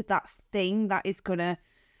need that thing that is gonna,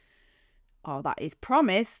 or that is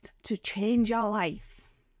promised to change your life.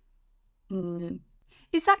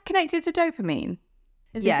 Is that connected to dopamine?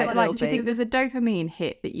 Do you think there's a dopamine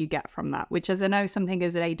hit that you get from that? Which, as I know, something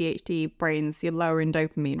as an ADHD brains, you're lowering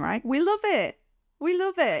dopamine, right? We love it.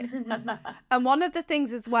 And one of the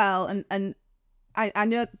things as well, and I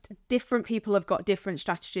know different people have got different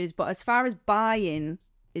strategies, but as far as buying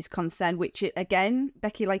is concerned, which again,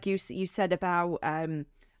 Becky, like you said about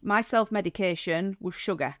my self-medication was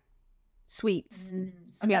sugar, sweets.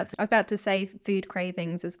 I was about to say food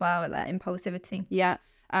cravings as well, that impulsivity. Yeah.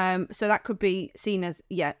 So that could be seen as,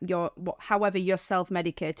 however you're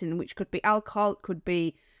self-medicating, which could be alcohol, it could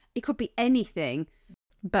be anything.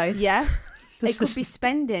 Both. Yeah. It could be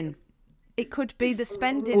spending. It could be the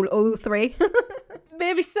spending. All three.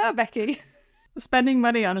 Maybe so, Becky. Spending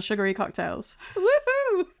money on sugary cocktails.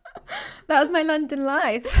 Woohoo! That was my London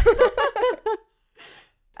life.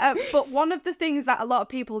 But one of the things that a lot of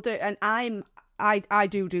people do, and I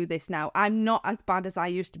do this now. I'm not as bad as I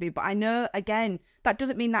used to be, but I know, again, that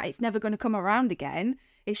doesn't mean that it's never going to come around again.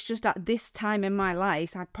 It's just at this time in my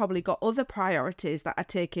life, I've probably got other priorities that are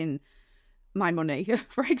taking my money,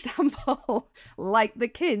 for example, like the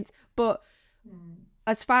kids. But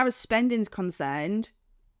as far as spending's concerned,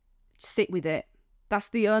 sit with it. That's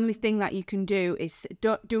the only thing that you can do is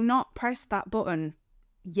do not press that button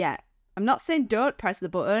yet. I'm not saying don't press the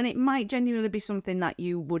button. It might genuinely be something that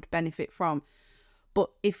you would benefit from. But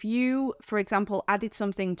if you, for example, added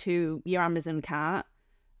something to your Amazon cart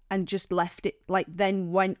and just left it, like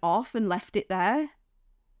then went off and left it there,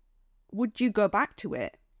 would you go back to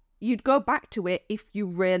it? You'd go back to it if you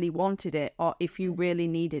really wanted it or if you really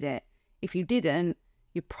needed it. If you didn't,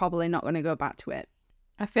 you're probably not going to go back to it.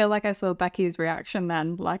 I feel like I saw Becky's reaction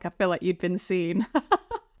then. Like, I feel like you'd been seen.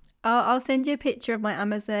 I'll send you a picture of my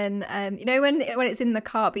Amazon. You know when it's in the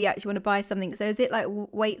cart, but you actually want to buy something. So is it like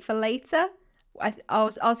wait for later?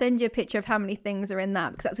 I'll send you a picture of how many things are in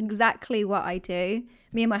that, because that's exactly what I do.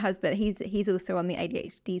 Me and my husband, he's also on the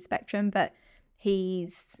ADHD spectrum, but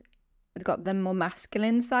he's got the more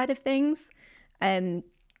masculine side of things.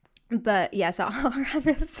 But yes, our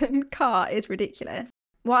Amazon cart is ridiculous.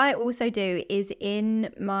 What I also do is on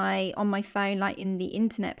my phone, like in the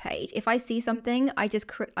internet page, if I see something, I just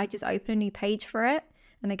open a new page for it.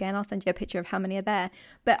 And again, I'll send you a picture of how many are there.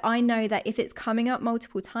 But I know that if it's coming up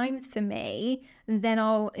multiple times for me, then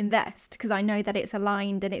I'll invest because I know that it's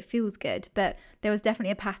aligned and it feels good. But there was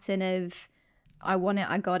definitely a pattern of, I want it,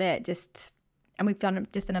 I got it, and we've done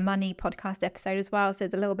a money podcast episode as well. So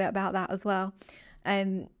there's a little bit about that as well.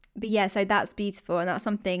 But yeah, so that's beautiful. And that's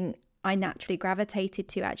something I naturally gravitated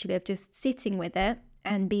to, actually, of just sitting with it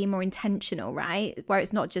and being more intentional, right? Where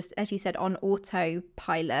it's not just, as you said, on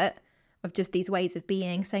autopilot of just these ways of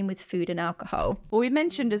being. Same with food and alcohol. Well, we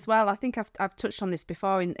mentioned as well, I think I've touched on this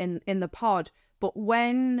before in the pod, but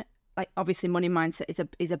when, like, obviously money mindset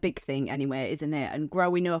is a big thing anyway, isn't it? And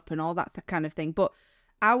growing up and all that kind of thing. But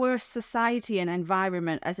our society and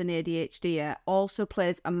environment as an ADHDer also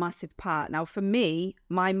plays a massive part. Now, for me,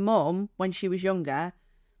 my mum, when she was younger,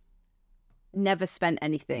 never spent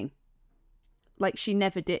anything. Like, she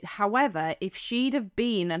never did. However, if she'd have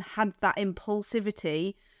been and had that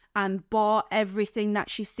impulsivity and bought everything that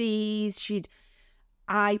she sees,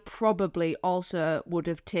 I probably also would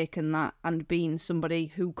have taken that and been somebody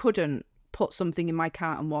who couldn't put something in my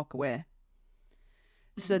cart and walk away.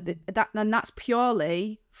 So that's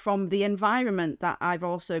purely from the environment that I've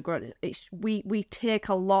also grown. We take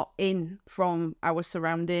a lot in from our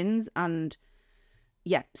surroundings, and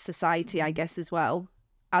society, I guess, as well,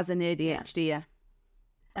 as an ADHD.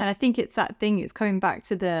 And I think it's that thing, it's coming back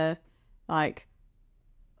to the like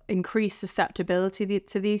increased susceptibility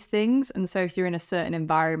to these things. And so if you're in a certain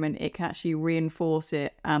environment, it can actually reinforce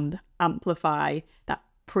it and amplify that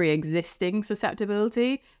pre-existing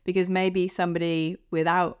susceptibility, because maybe somebody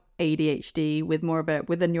without ADHD with a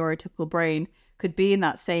neurotypical brain could be in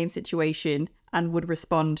that same situation and would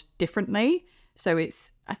respond differently. So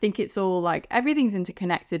I think it's all like everything's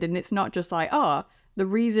interconnected, and it's not just like, oh, the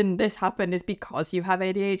reason this happened is because you have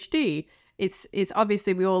ADHD. It's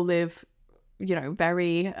obviously we all live,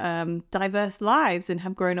 very diverse lives and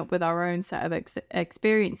have grown up with our own set of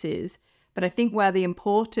experiences. But I think where the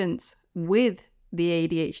importance with the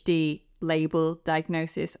ADHD label,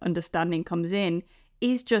 diagnosis, understanding comes in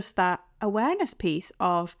is just that awareness piece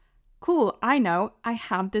of, cool, I know I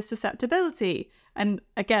have this susceptibility. And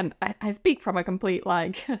again, I speak from a complete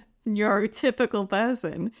like neurotypical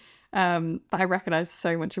person. I recognize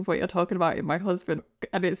so much of what you're talking about in my husband,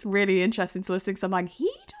 and it's really interesting to listen, because I'm like,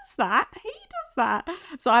 he does that.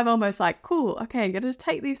 So I'm almost like, cool, okay, I'm gonna just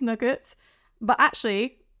take these nuggets. But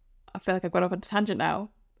actually, I feel like I've gone off on a tangent now.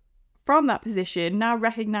 From that position, now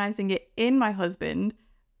recognizing it in my husband,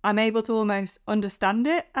 I'm able to almost understand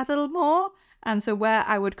it a little more. And so where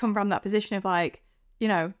I would come from that position of like,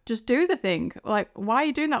 just do the thing. Like, why are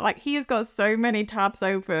you doing that? Like, he has got so many tabs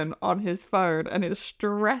open on his phone and it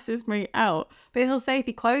stresses me out. But he'll say if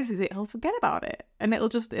he closes it, he'll forget about it. And it'll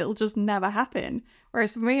just never happen.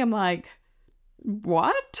 Whereas for me, I'm like,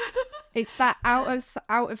 what? It's that out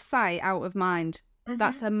of sight, out of mind. Mm-hmm.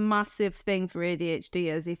 That's a massive thing for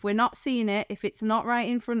ADHDers. If we're not seeing it, if it's not right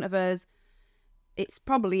in front of us, it's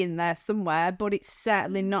probably in there somewhere, but it's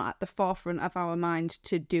certainly not at the forefront of our mind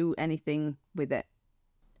to do anything with it.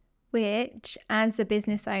 Which, as a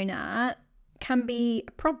business owner, can be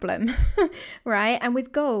a problem, right? And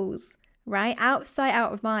with goals, right? Out of sight,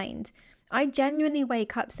 out of mind. I genuinely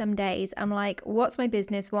wake up some days, I'm like, what's my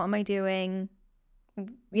business? What am I doing?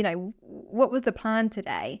 What was the plan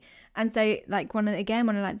today? And so like one of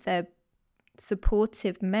the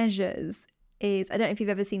supportive measures is, I don't know if you've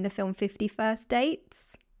ever seen the film 50 First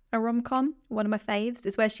Dates, a rom-com, one of my faves.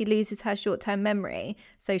 It's where she loses her short-term memory.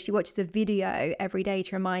 So she watches a video every day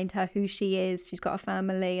to remind her who she is. She's got a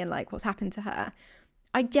family and like what's happened to her.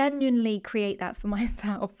 I genuinely create that for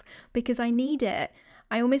myself because I need it.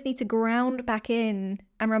 I almost need to ground back in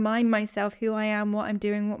and remind myself who I am, what I'm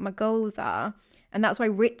doing, what my goals are. And that's why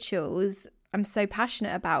rituals I'm so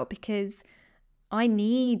passionate about, because I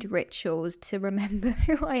need rituals to remember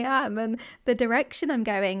who I am and the direction I'm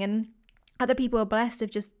going. And other people are blessed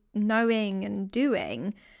of just knowing and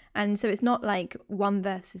doing. And so it's not like one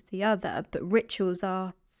versus the other, but rituals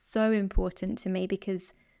are so important to me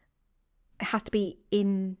because it has to be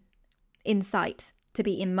in sight to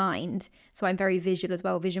be in mind. So I'm very visual as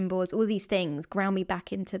well. Vision boards, all these things ground me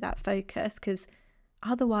back into that focus, because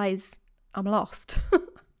otherwise I'm lost.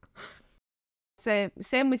 So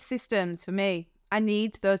same with systems for me. I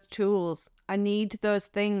need those tools. I need those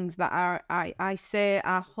things that I say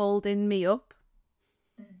are holding me up,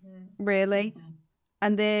 really. Mm-hmm.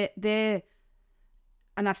 And they,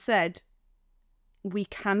 and I've said, we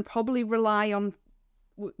are probably relying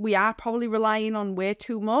on way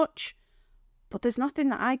too much, but there's nothing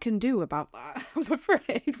that I can do about that, I'm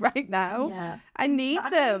afraid, right now. Yeah. I need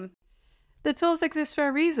them. The tools exist for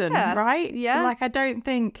a reason, right? Yeah. Like I don't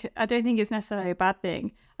think it's necessarily a bad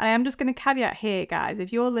thing. And I am just going to caveat here, guys.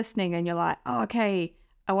 If you're listening and you're like, oh, okay,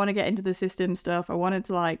 I want to get into the system stuff. I want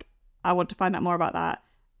to find out more about that.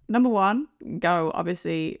 Number one, go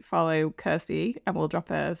obviously follow Kirsty, and we'll drop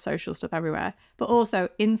her social stuff everywhere. But also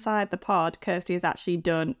inside the pod, Kirsty has actually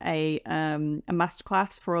done a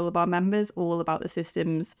masterclass for all of our members, all about the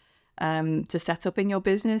systems to set up in your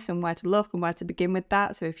business and where to look and where to begin with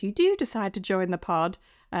that. So if you do decide to join the pod,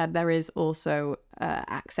 there is also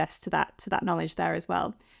access to that knowledge there as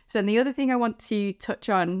well. So and the other thing I want to touch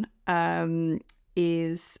on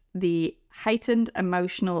is the heightened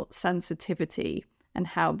emotional sensitivity and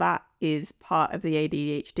how that is part of the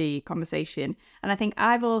ADHD conversation. And I think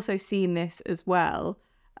I've also seen this as well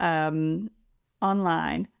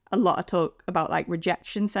online. A lot of talk about like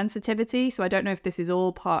rejection sensitivity. So I don't know if this is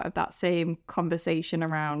all part of that same conversation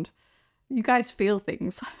around you guys feel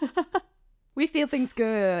things. We feel things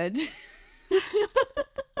good.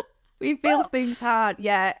 We feel things hard.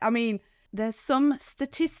 Yeah. I mean, there's some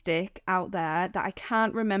statistic out there that I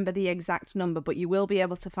can't remember the exact number, but you will be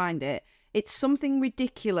able to find it. It's something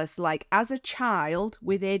ridiculous. Like as a child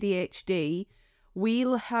with ADHD,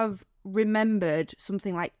 we'll have remembered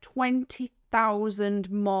something like 20,000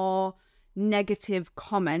 more negative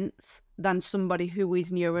comments than somebody who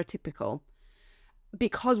is neurotypical,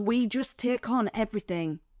 because we just take on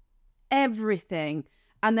everything.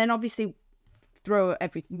 And then obviously throw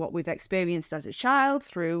what we've experienced as a child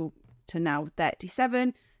through to now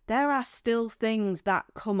 37, there are still things that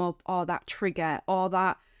come up or that trigger or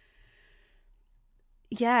that,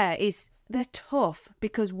 they're tough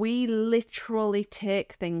because we literally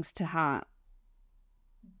take things to heart.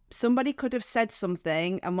 Somebody could have said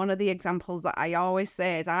something, and one of the examples that I always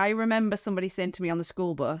say is, I remember somebody saying to me on the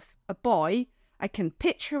school bus, a boy, I can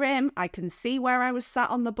picture him, I can see where I was sat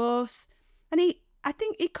on the bus, and I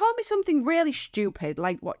think he called me something really stupid,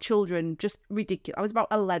 like what children, just ridiculous. I was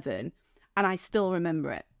about 11, and I still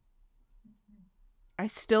remember it. I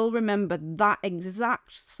still remember that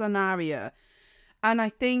exact scenario. And I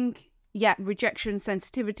think, rejection,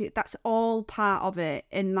 sensitivity, that's all part of it,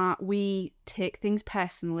 in that we take things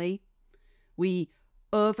personally, we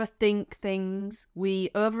overthink things, we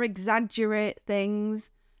over-exaggerate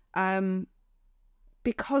things,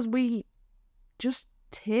 because we just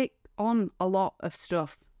take on a lot of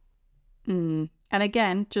stuff. And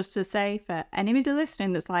again, just to say, for anybody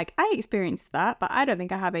listening that's like, I experienced that, but I don't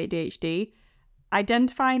think I have ADHD,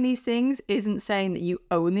 identifying these things isn't saying that you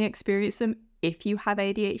only experience them if you have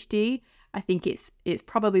ADHD. I think it's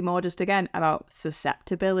probably more just, again, about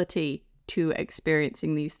susceptibility to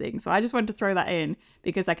experiencing these things. So I just wanted to throw that in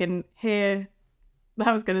because I can hear,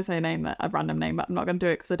 I was going to say a random name, but I'm not going to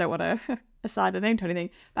do it because I don't want to assign a name to anything.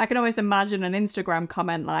 But I can almost imagine an Instagram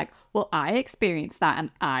comment like, well, I experienced that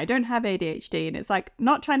and I don't have ADHD. And it's like,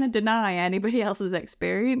 not trying to deny anybody else's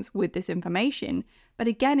experience with this information. But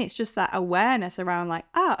again, it's just that awareness around like,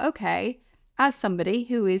 okay, as somebody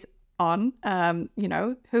who is on,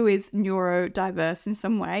 who is neurodiverse in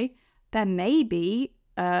some way, there may be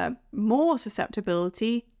more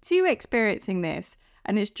susceptibility to experiencing this.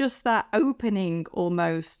 And it's just that opening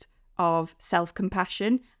almost of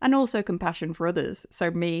self-compassion and also compassion for others. So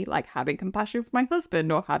me, like, having compassion for my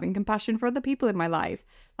husband or having compassion for other people in my life.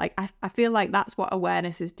 Like, I feel like that's what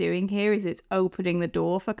awareness is doing here, is it's opening the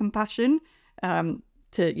door for compassion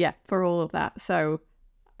for all of that. So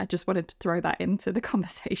I just wanted to throw that into the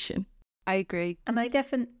conversation. I agree. And I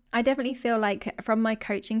definitely feel like, from my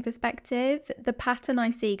coaching perspective, the pattern I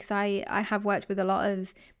see, because I have worked with a lot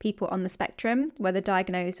of people on the spectrum, whether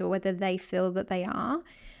diagnosed or whether they feel that they are.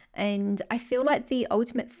 And I feel like the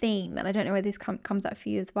ultimate theme, and I don't know where this comes up for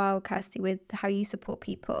you as well, Kirsty, with how you support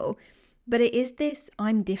people, but it is this,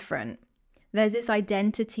 I'm different. There's this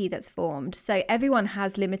identity that's formed. So everyone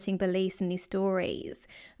has limiting beliefs in these stories.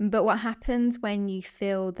 But what happens when you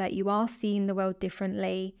feel that you are seeing the world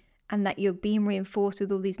differently and that you're being reinforced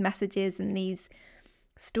with all these messages and these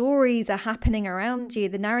stories are happening around you,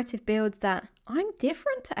 the narrative builds that I'm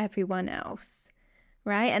different to everyone else,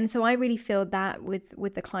 right? And so I really feel that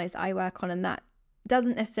with the clients that I work on, and that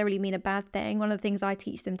doesn't necessarily mean a bad thing. One of the things I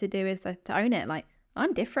teach them to do is to own it. Like,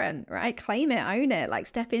 I'm different, right? Claim it, own it, like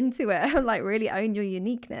step into it, like really own your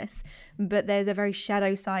uniqueness. But there's a very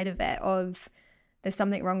shadow side of it of, there's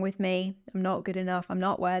something wrong with me. I'm not good enough. I'm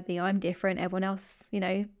not worthy. I'm different. Everyone else,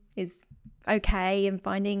 is okay and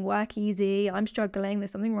finding work easy. I'm struggling.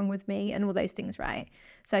 There's something wrong with me, and all those things, right?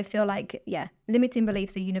 So I feel like, limiting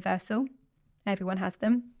beliefs are universal. Everyone has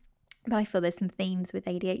them. But I feel there's some themes with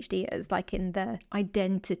ADHD as like in the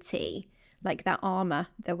identity, like that armor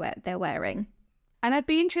they're wearing. And I'd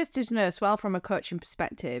be interested to know as well, from a coaching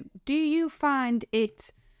perspective, do you find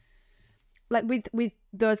it, like with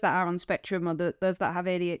those that are on spectrum or those that have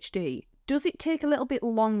ADHD, does it take a little bit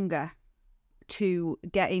longer to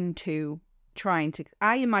get into trying to,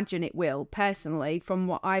 I imagine it will, personally, from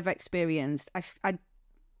what I've experienced, I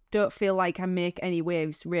don't feel like I make any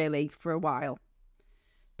waves really for a while,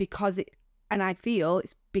 and I feel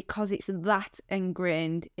it's because it's that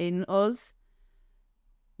ingrained in us.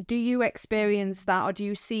 Do you experience that, or do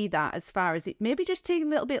you see that as far as it maybe just take a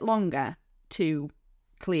little bit longer to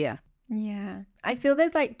clear? Yeah, I feel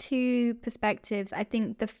there's like two perspectives. I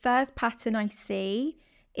think the first pattern I see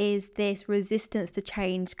is this resistance to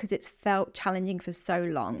change because it's felt challenging for so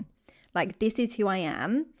long. Like, this is who I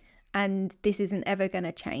am and this isn't ever going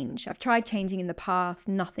to change. I've tried changing in the past,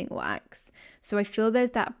 nothing works. So I feel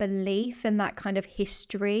there's that belief and that kind of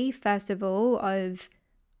history, first of all, of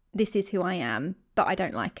this is who I am, but I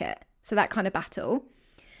don't like it. So that kind of battle.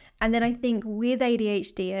 And then I think with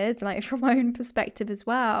ADHDers, like from my own perspective as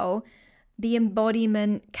well, the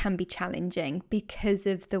embodiment can be challenging because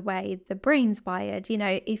of the way the brain's wired.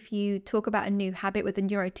 If you talk about a new habit with a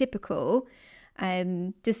neurotypical,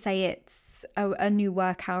 just say it's a new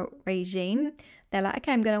workout regime, they're like,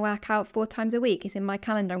 okay, I'm going to work out 4 times a week. It's in my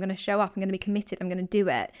calendar. I'm going to show up. I'm going to be committed. I'm going to do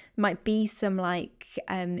it. Might be some like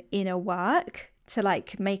inner work to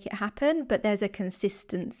like make it happen, but there's a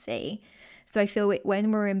consistency. So I feel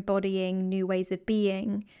when we're embodying new ways of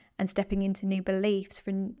being and stepping into new beliefs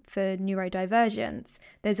for neurodivergence,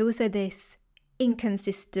 there's also this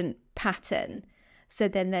inconsistent pattern. So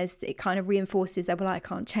then it kind of reinforces that, well, I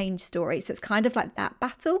can't change story. So it's kind of like that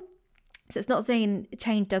battle. So it's not saying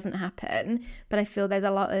change doesn't happen, but I feel there's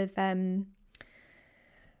a lot of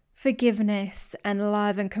forgiveness and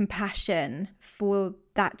love and compassion for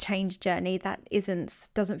that change journey that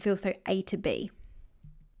doesn't feel so A to B.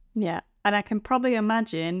 Yeah. And I can probably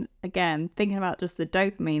imagine, again, thinking about just the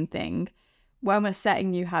dopamine thing, when we're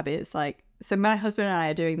setting new habits, like, so my husband and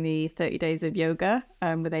I are doing the 30 days of yoga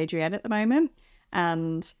with Adrienne at the moment.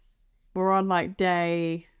 And we're on like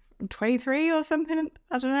day 23 or something,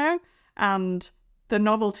 I don't know. And the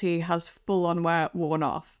novelty has full on worn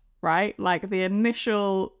off, right? Like the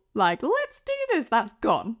initial, like, let's do this, that's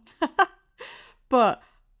gone. But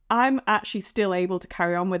I'm actually still able to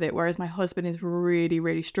carry on with it, whereas my husband is really,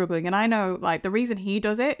 really struggling. And I know, like, the reason he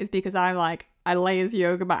does it is because I'm like, I lay his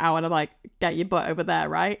yoga mat out and I'm like, get your butt over there,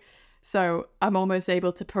 right? So I'm almost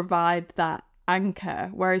able to provide that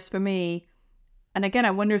anchor. Whereas for me, and again,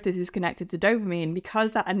 I wonder if this is connected to dopamine,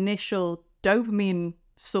 because that initial dopamine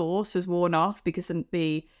source has worn off, because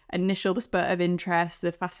the initial spurt of interest,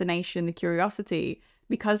 the fascination, the curiosity,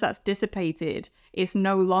 because that's dissipated, it's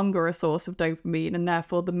no longer a source of dopamine, and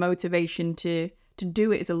therefore the motivation to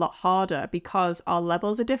do it is a lot harder because our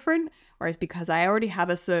levels are different. Whereas because I already have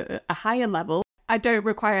a higher level, I don't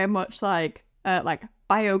require much like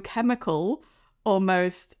biochemical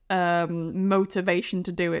almost motivation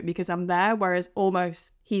to do it because I'm there. Whereas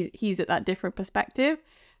almost he's at that different perspective.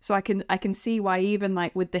 So I can see why even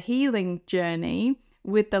like with the healing journey,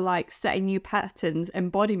 with the like setting new patterns,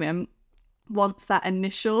 embodiment, once that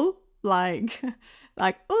initial like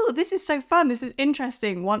oh, this is so fun, this is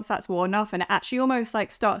interesting, once that's worn off and it actually almost like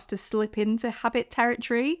starts to slip into habit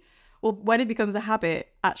territory, or when it becomes a habit,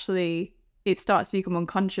 actually it starts to become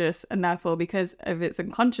unconscious, and therefore because of its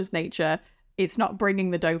unconscious nature, it's not bringing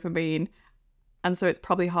the dopamine, and so it's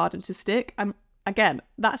probably harder to stick. Again,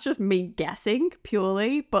 that's just me guessing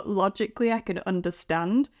purely, but logically I can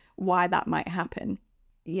understand why that might happen.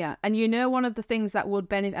 Yeah, and one of the things that would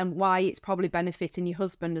benefit, and why it's probably benefiting your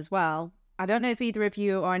husband as well, I don't know if either of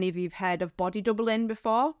you or any of you have heard of body doubling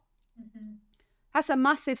before. Mm-hmm. That's a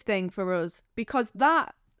massive thing for us, because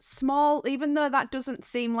that small, even though that doesn't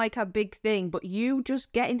seem like a big thing, but you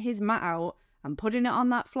just getting his mat out and putting it on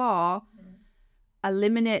that floor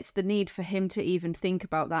eliminates the need for him to even think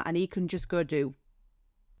about that, and he can just go do.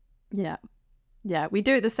 Yeah, we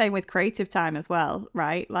do it the same with creative time as well,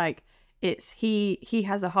 right? Like, it's he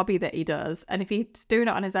has a hobby that he does, and if he's doing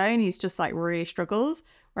it on his own, he's just like really struggles.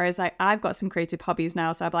 Whereas like I've got some creative hobbies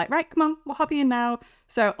now, so I'm like, right, come on, we're hobbying now.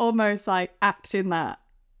 So almost like act in that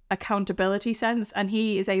accountability sense, and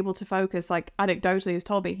he is able to focus, like anecdotally has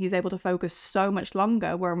told me, he's able to focus so much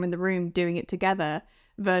longer where I'm in the room doing it together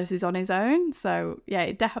versus on his own. So yeah,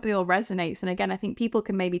 it definitely all resonates. And again, I think people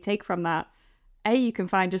can maybe take from that, you can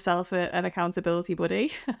find yourself an accountability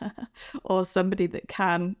buddy or somebody that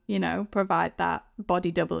can, provide that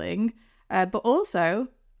body doubling. But also,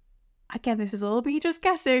 again, this is all me just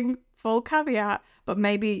guessing, full caveat, but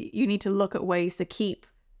maybe you need to look at ways to keep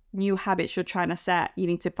new habits you're trying to set. You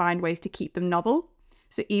need to find ways to keep them novel.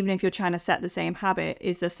 So even if you're trying to set the same habit,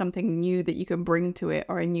 is there something new that you can bring to it,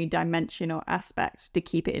 or a new dimension or aspect to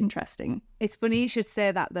keep it interesting? It's funny you should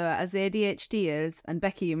say that though, as ADHDers, and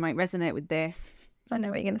Becky, you might resonate with this. I know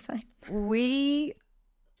what you're going to say. We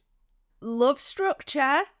love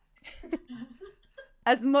structure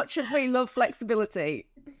as much as we love flexibility,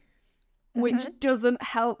 which doesn't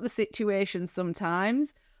help the situation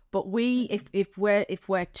sometimes. But if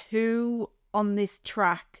we're too on this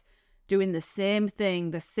track, doing the same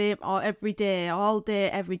thing, every day, all day,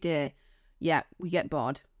 every day, yeah, we get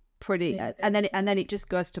bored and then it just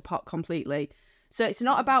goes to pot completely. So it's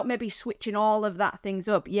not about maybe switching all of that things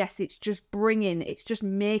up. Yes, it's just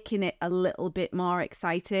making it a little bit more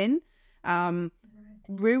exciting.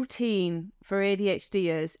 Routine for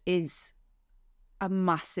ADHDers is a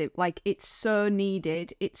massive, like, it's so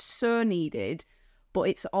needed, but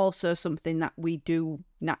it's also something that we do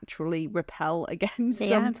naturally repel against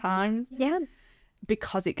sometimes. Yeah.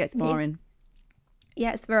 Because it gets boring.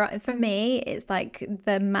 Yeah, it's for me, it's like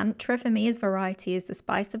the mantra for me is variety is the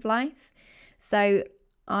spice of life. So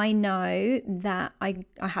I know that I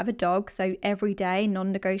have a dog, so every day,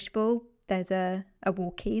 non-negotiable, there's a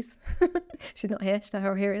walkies. She's not here, so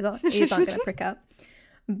her ears aren't going to prick up.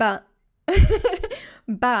 But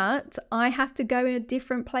But I have to go in a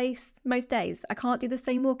different place most days. I can't do the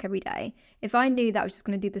same walk every day. If I knew that I was just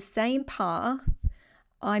going to do the same path,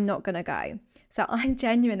 I'm not going to go. So I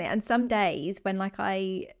genuinely, and some days when like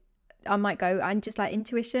I might go and just like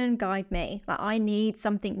intuition guide me. Like I need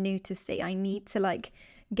something new to see. I need to like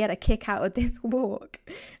get a kick out of this walk.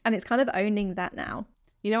 And it's kind of owning that now.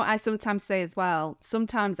 You know what I sometimes say as well?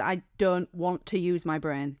 Sometimes I don't want to use my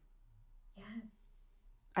brain. Yeah.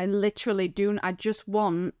 I literally do. I just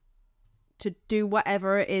want to do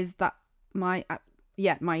whatever it is that my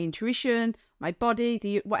intuition, my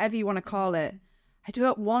body, whatever you want to call it. I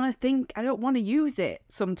don't want to think. I don't want to use it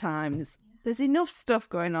sometimes. There's enough stuff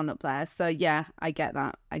going on up there. So yeah, I get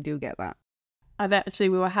that. I do get that. And actually,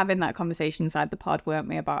 we were having that conversation inside the pod, weren't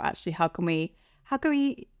we, about actually how can we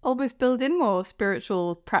almost build in more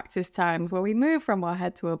spiritual practice times where we move from our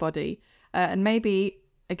head to our body? And maybe,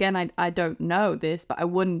 again, I don't know this, but I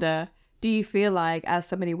wonder, do you feel like as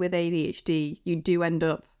somebody with ADHD, you do end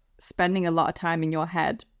up spending a lot of time in your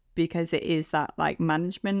head because it is that like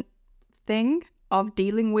management thing of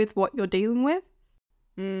dealing with what you're dealing with?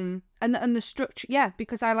 And the structure, yeah,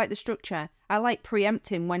 because I like the structure. I like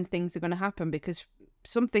preempting when things are going to happen, because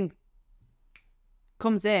something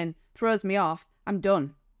comes in, throws me off, I'm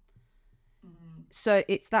done. So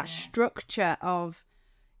it's that structure of,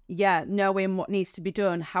 knowing what needs to be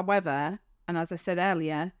done. However, and as I said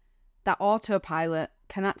earlier, that autopilot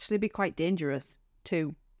can actually be quite dangerous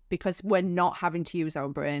too, because we're not having to use our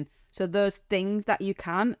brain. So those things that you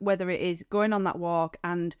can, whether it is going on that walk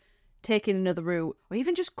and taking another route, or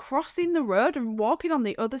even just crossing the road and walking on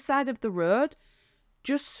the other side of the road,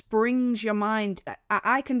 just springs your mind.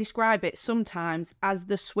 I can describe it sometimes as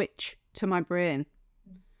the switch to my brain.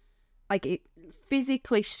 Like it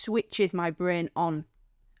physically switches my brain on,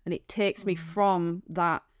 and it takes me from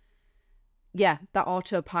that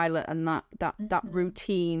autopilot and that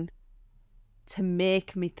routine to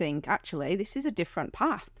make me think, actually, this is a different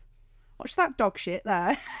path. Watch that dog shit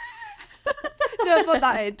there. Don't put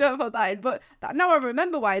that in. But now I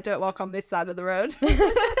remember why I don't walk on this side of the road.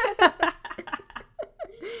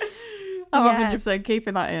 I'm 100%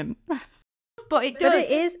 keeping that in. But it does. But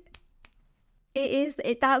it is.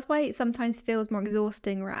 That's why it sometimes feels more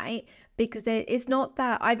exhausting, right? Because it's not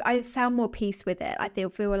that I've found more peace with it. I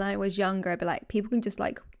feel when I was younger, but like people can just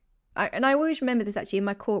like, and I always remember this actually in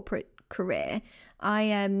my corporate career.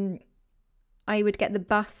 I would get the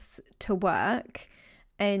bus to work,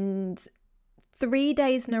 and 3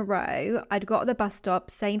 days in a row, I'd got at the bus stop,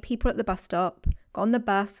 same people at the bus stop, got on the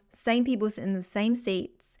bus, same people sitting in the same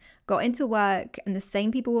seats, got into work, and the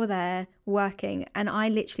same people were there working. And I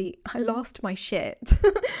lost my shit.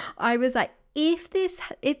 I was like, if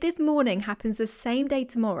this morning happens the same day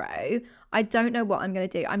tomorrow, I don't know what I'm going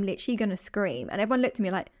to do. I'm literally going to scream. And everyone looked at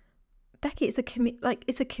me like, Becky, it's a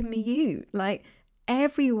commute. Like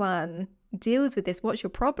everyone deals with this. What's your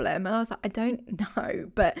problem? And I was like, I don't know,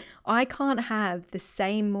 but I can't have the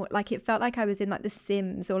same, like it felt like I was in like The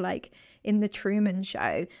Sims or like in the Truman Show,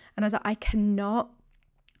 and I was like, I cannot.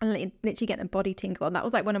 And literally getting a body tingle, and that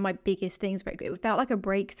was like one of my biggest things. It felt like a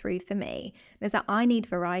breakthrough for me. There's that I need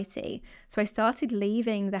variety. So I started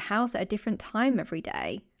leaving the house at a different time every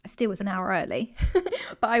day. I still was an hour early,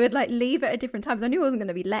 but I would like leave at a different time, so I knew I wasn't going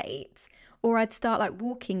to be late. Or I'd start like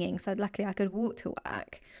walking in, so luckily I could walk to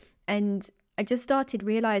work. And I just started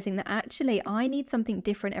realizing that actually I need something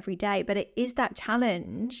different every day. But it is that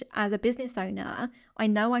challenge as a business owner. I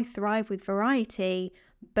know I thrive with variety,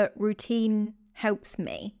 but routine helps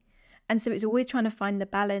me. And so it's always trying to find the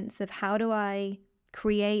balance of how do I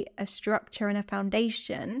create a structure and a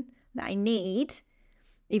foundation that I need,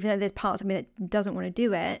 even though there's parts of me that doesn't want to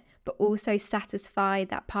do it, but also satisfy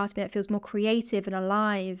that part of me that feels more creative and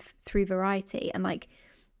alive through variety. And like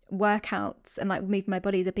workouts and like moving my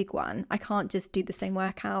body is a big one. I can't just do the same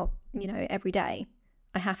workout, every day.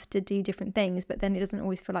 I have to do different things, but then it doesn't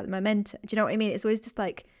always feel like the momentum. Do you know what I mean? It's always just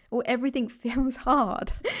like, everything feels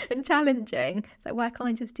hard and challenging. It's like, why can't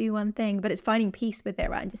I just do one thing? But it's finding peace with it,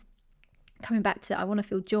 right? And just coming back to, I want to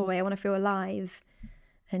feel joy. I want to feel alive.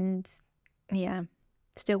 And yeah,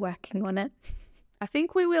 still working on it. I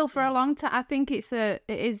think we will for a long time. I think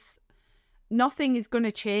nothing is going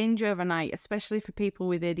to change overnight, especially for people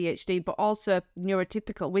with ADHD, but also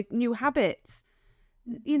neurotypical with new habits.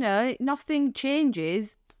 Nothing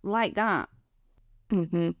changes like that.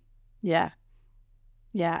 Mm-hmm. Yeah.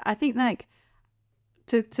 I think like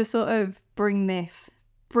to sort of bring this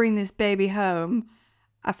baby home,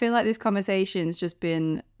 I feel like this conversation's just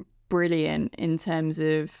been brilliant in terms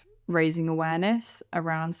of raising awareness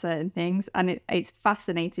around certain things, and it's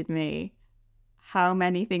fascinated me how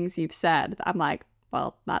many things you've said. I'm like,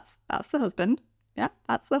 well, that's the husband. Yeah,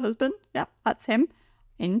 that's the husband. Yeah, that's him.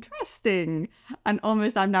 Interesting. And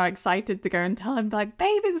almost I'm now excited to go and tell him, like,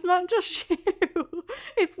 babe, it's not just you.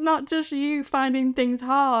 It's not just you finding things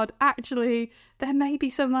hard. Actually, there may be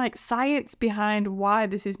some like science behind why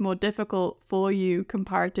this is more difficult for you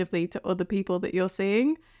comparatively to other people that you're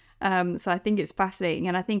seeing. So I think it's fascinating.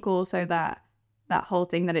 And I think also that whole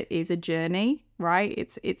thing that it is a journey,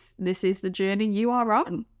 right? This is the journey you are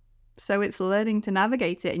on. So it's learning to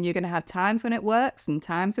navigate it, and you're going to have times when it works and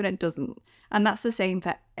times when it doesn't. And that's the same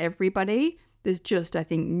for everybody. There's just, I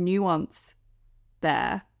think, nuance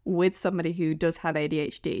there with somebody who does have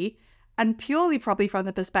ADHD, and purely probably from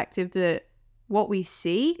the perspective that what we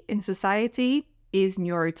see in society is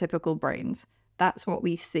neurotypical brains. That's what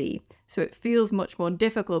we see. So it feels much more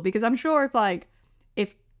difficult, because I'm sure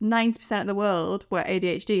if 90% of the world were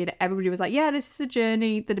ADHD and everybody was like, yeah, this is a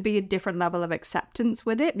journey, there'd be a different level of acceptance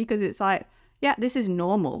with it, because it's like, yeah, this is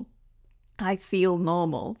normal. I feel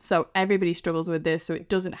normal. So everybody struggles with this. So it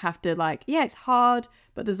doesn't have to yeah, it's hard,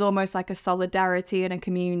 but there's almost like a solidarity and a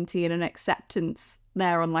community and an acceptance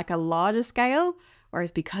there on like a larger scale.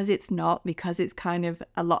 Whereas because it's not, because it's kind of,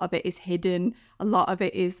 a lot of it is hidden, a lot of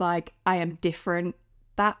it is like, I am different.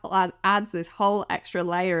 That adds this whole extra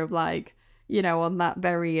layer of on that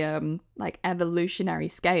very evolutionary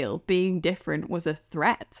scale, being different was a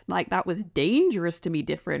threat. Like, that was dangerous to be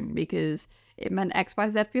different because it meant X, Y,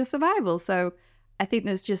 Z for your survival. So I think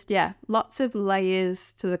there's just, lots of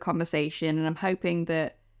layers to the conversation. And I'm hoping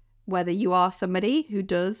that whether you are somebody who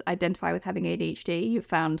does identify with having ADHD, you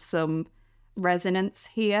found some resonance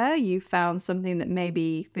here, you found something that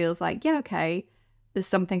maybe feels like, yeah, okay, there's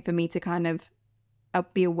something for me to kind of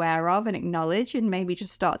be aware of and acknowledge, and maybe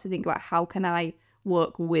just start to think about how can I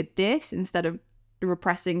work with this instead of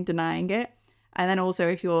repressing, denying it. And then also,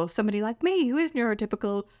 if you're somebody like me who is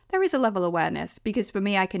neurotypical, there is a level of awareness, because for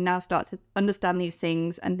me, I can now start to understand these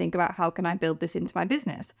things and think about how can I build this into my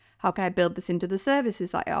business? How can I build this into the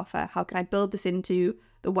services that I offer? How can I build this into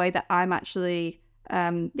the way that I'm actually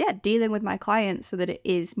dealing with my clients so that it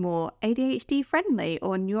is more ADHD friendly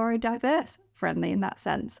or neurodiverse friendly in that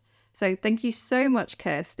sense. So thank you so much,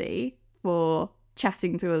 Kirsty, for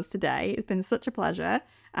chatting to us today. It's been such a pleasure.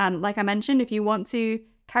 And like I mentioned, if you want to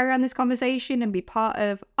carry on this conversation and be part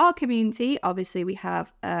of our community, obviously we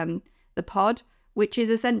have the pod, which is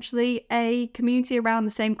essentially a community around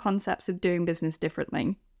the same concepts of doing business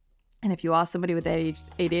differently. And if you are somebody with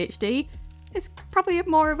ADHD, it's probably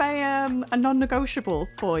more of a non-negotiable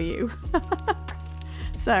for you.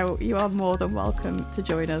 So you are more than welcome to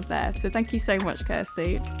join us there. So thank you so much,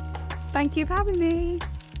 Kirsty. Thank you for having me.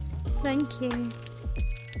 Thank you.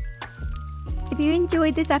 If you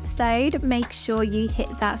enjoyed this episode, make sure you hit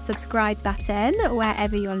that subscribe button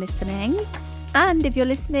wherever you're listening. And if you're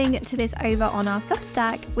listening to this over on our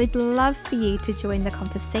Substack, we'd love for you to join the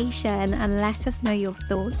conversation and let us know your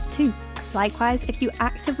thoughts too. Likewise, if you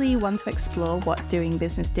actively want to explore what doing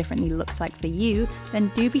business differently looks like for you, then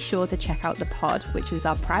do be sure to check out the pod, which is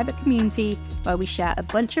our private community where we share a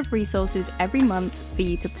bunch of resources every month for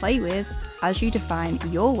you to play with as you define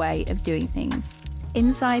your way of doing things.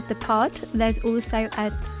 Inside the pod, there's also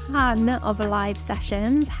a ton of live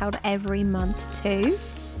sessions held every month too.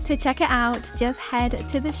 To check it out, just head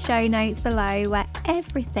to the show notes below where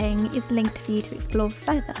everything is linked for you to explore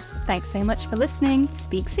further. Thanks so much for listening.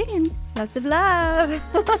 Speak soon. Lots of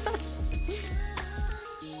love.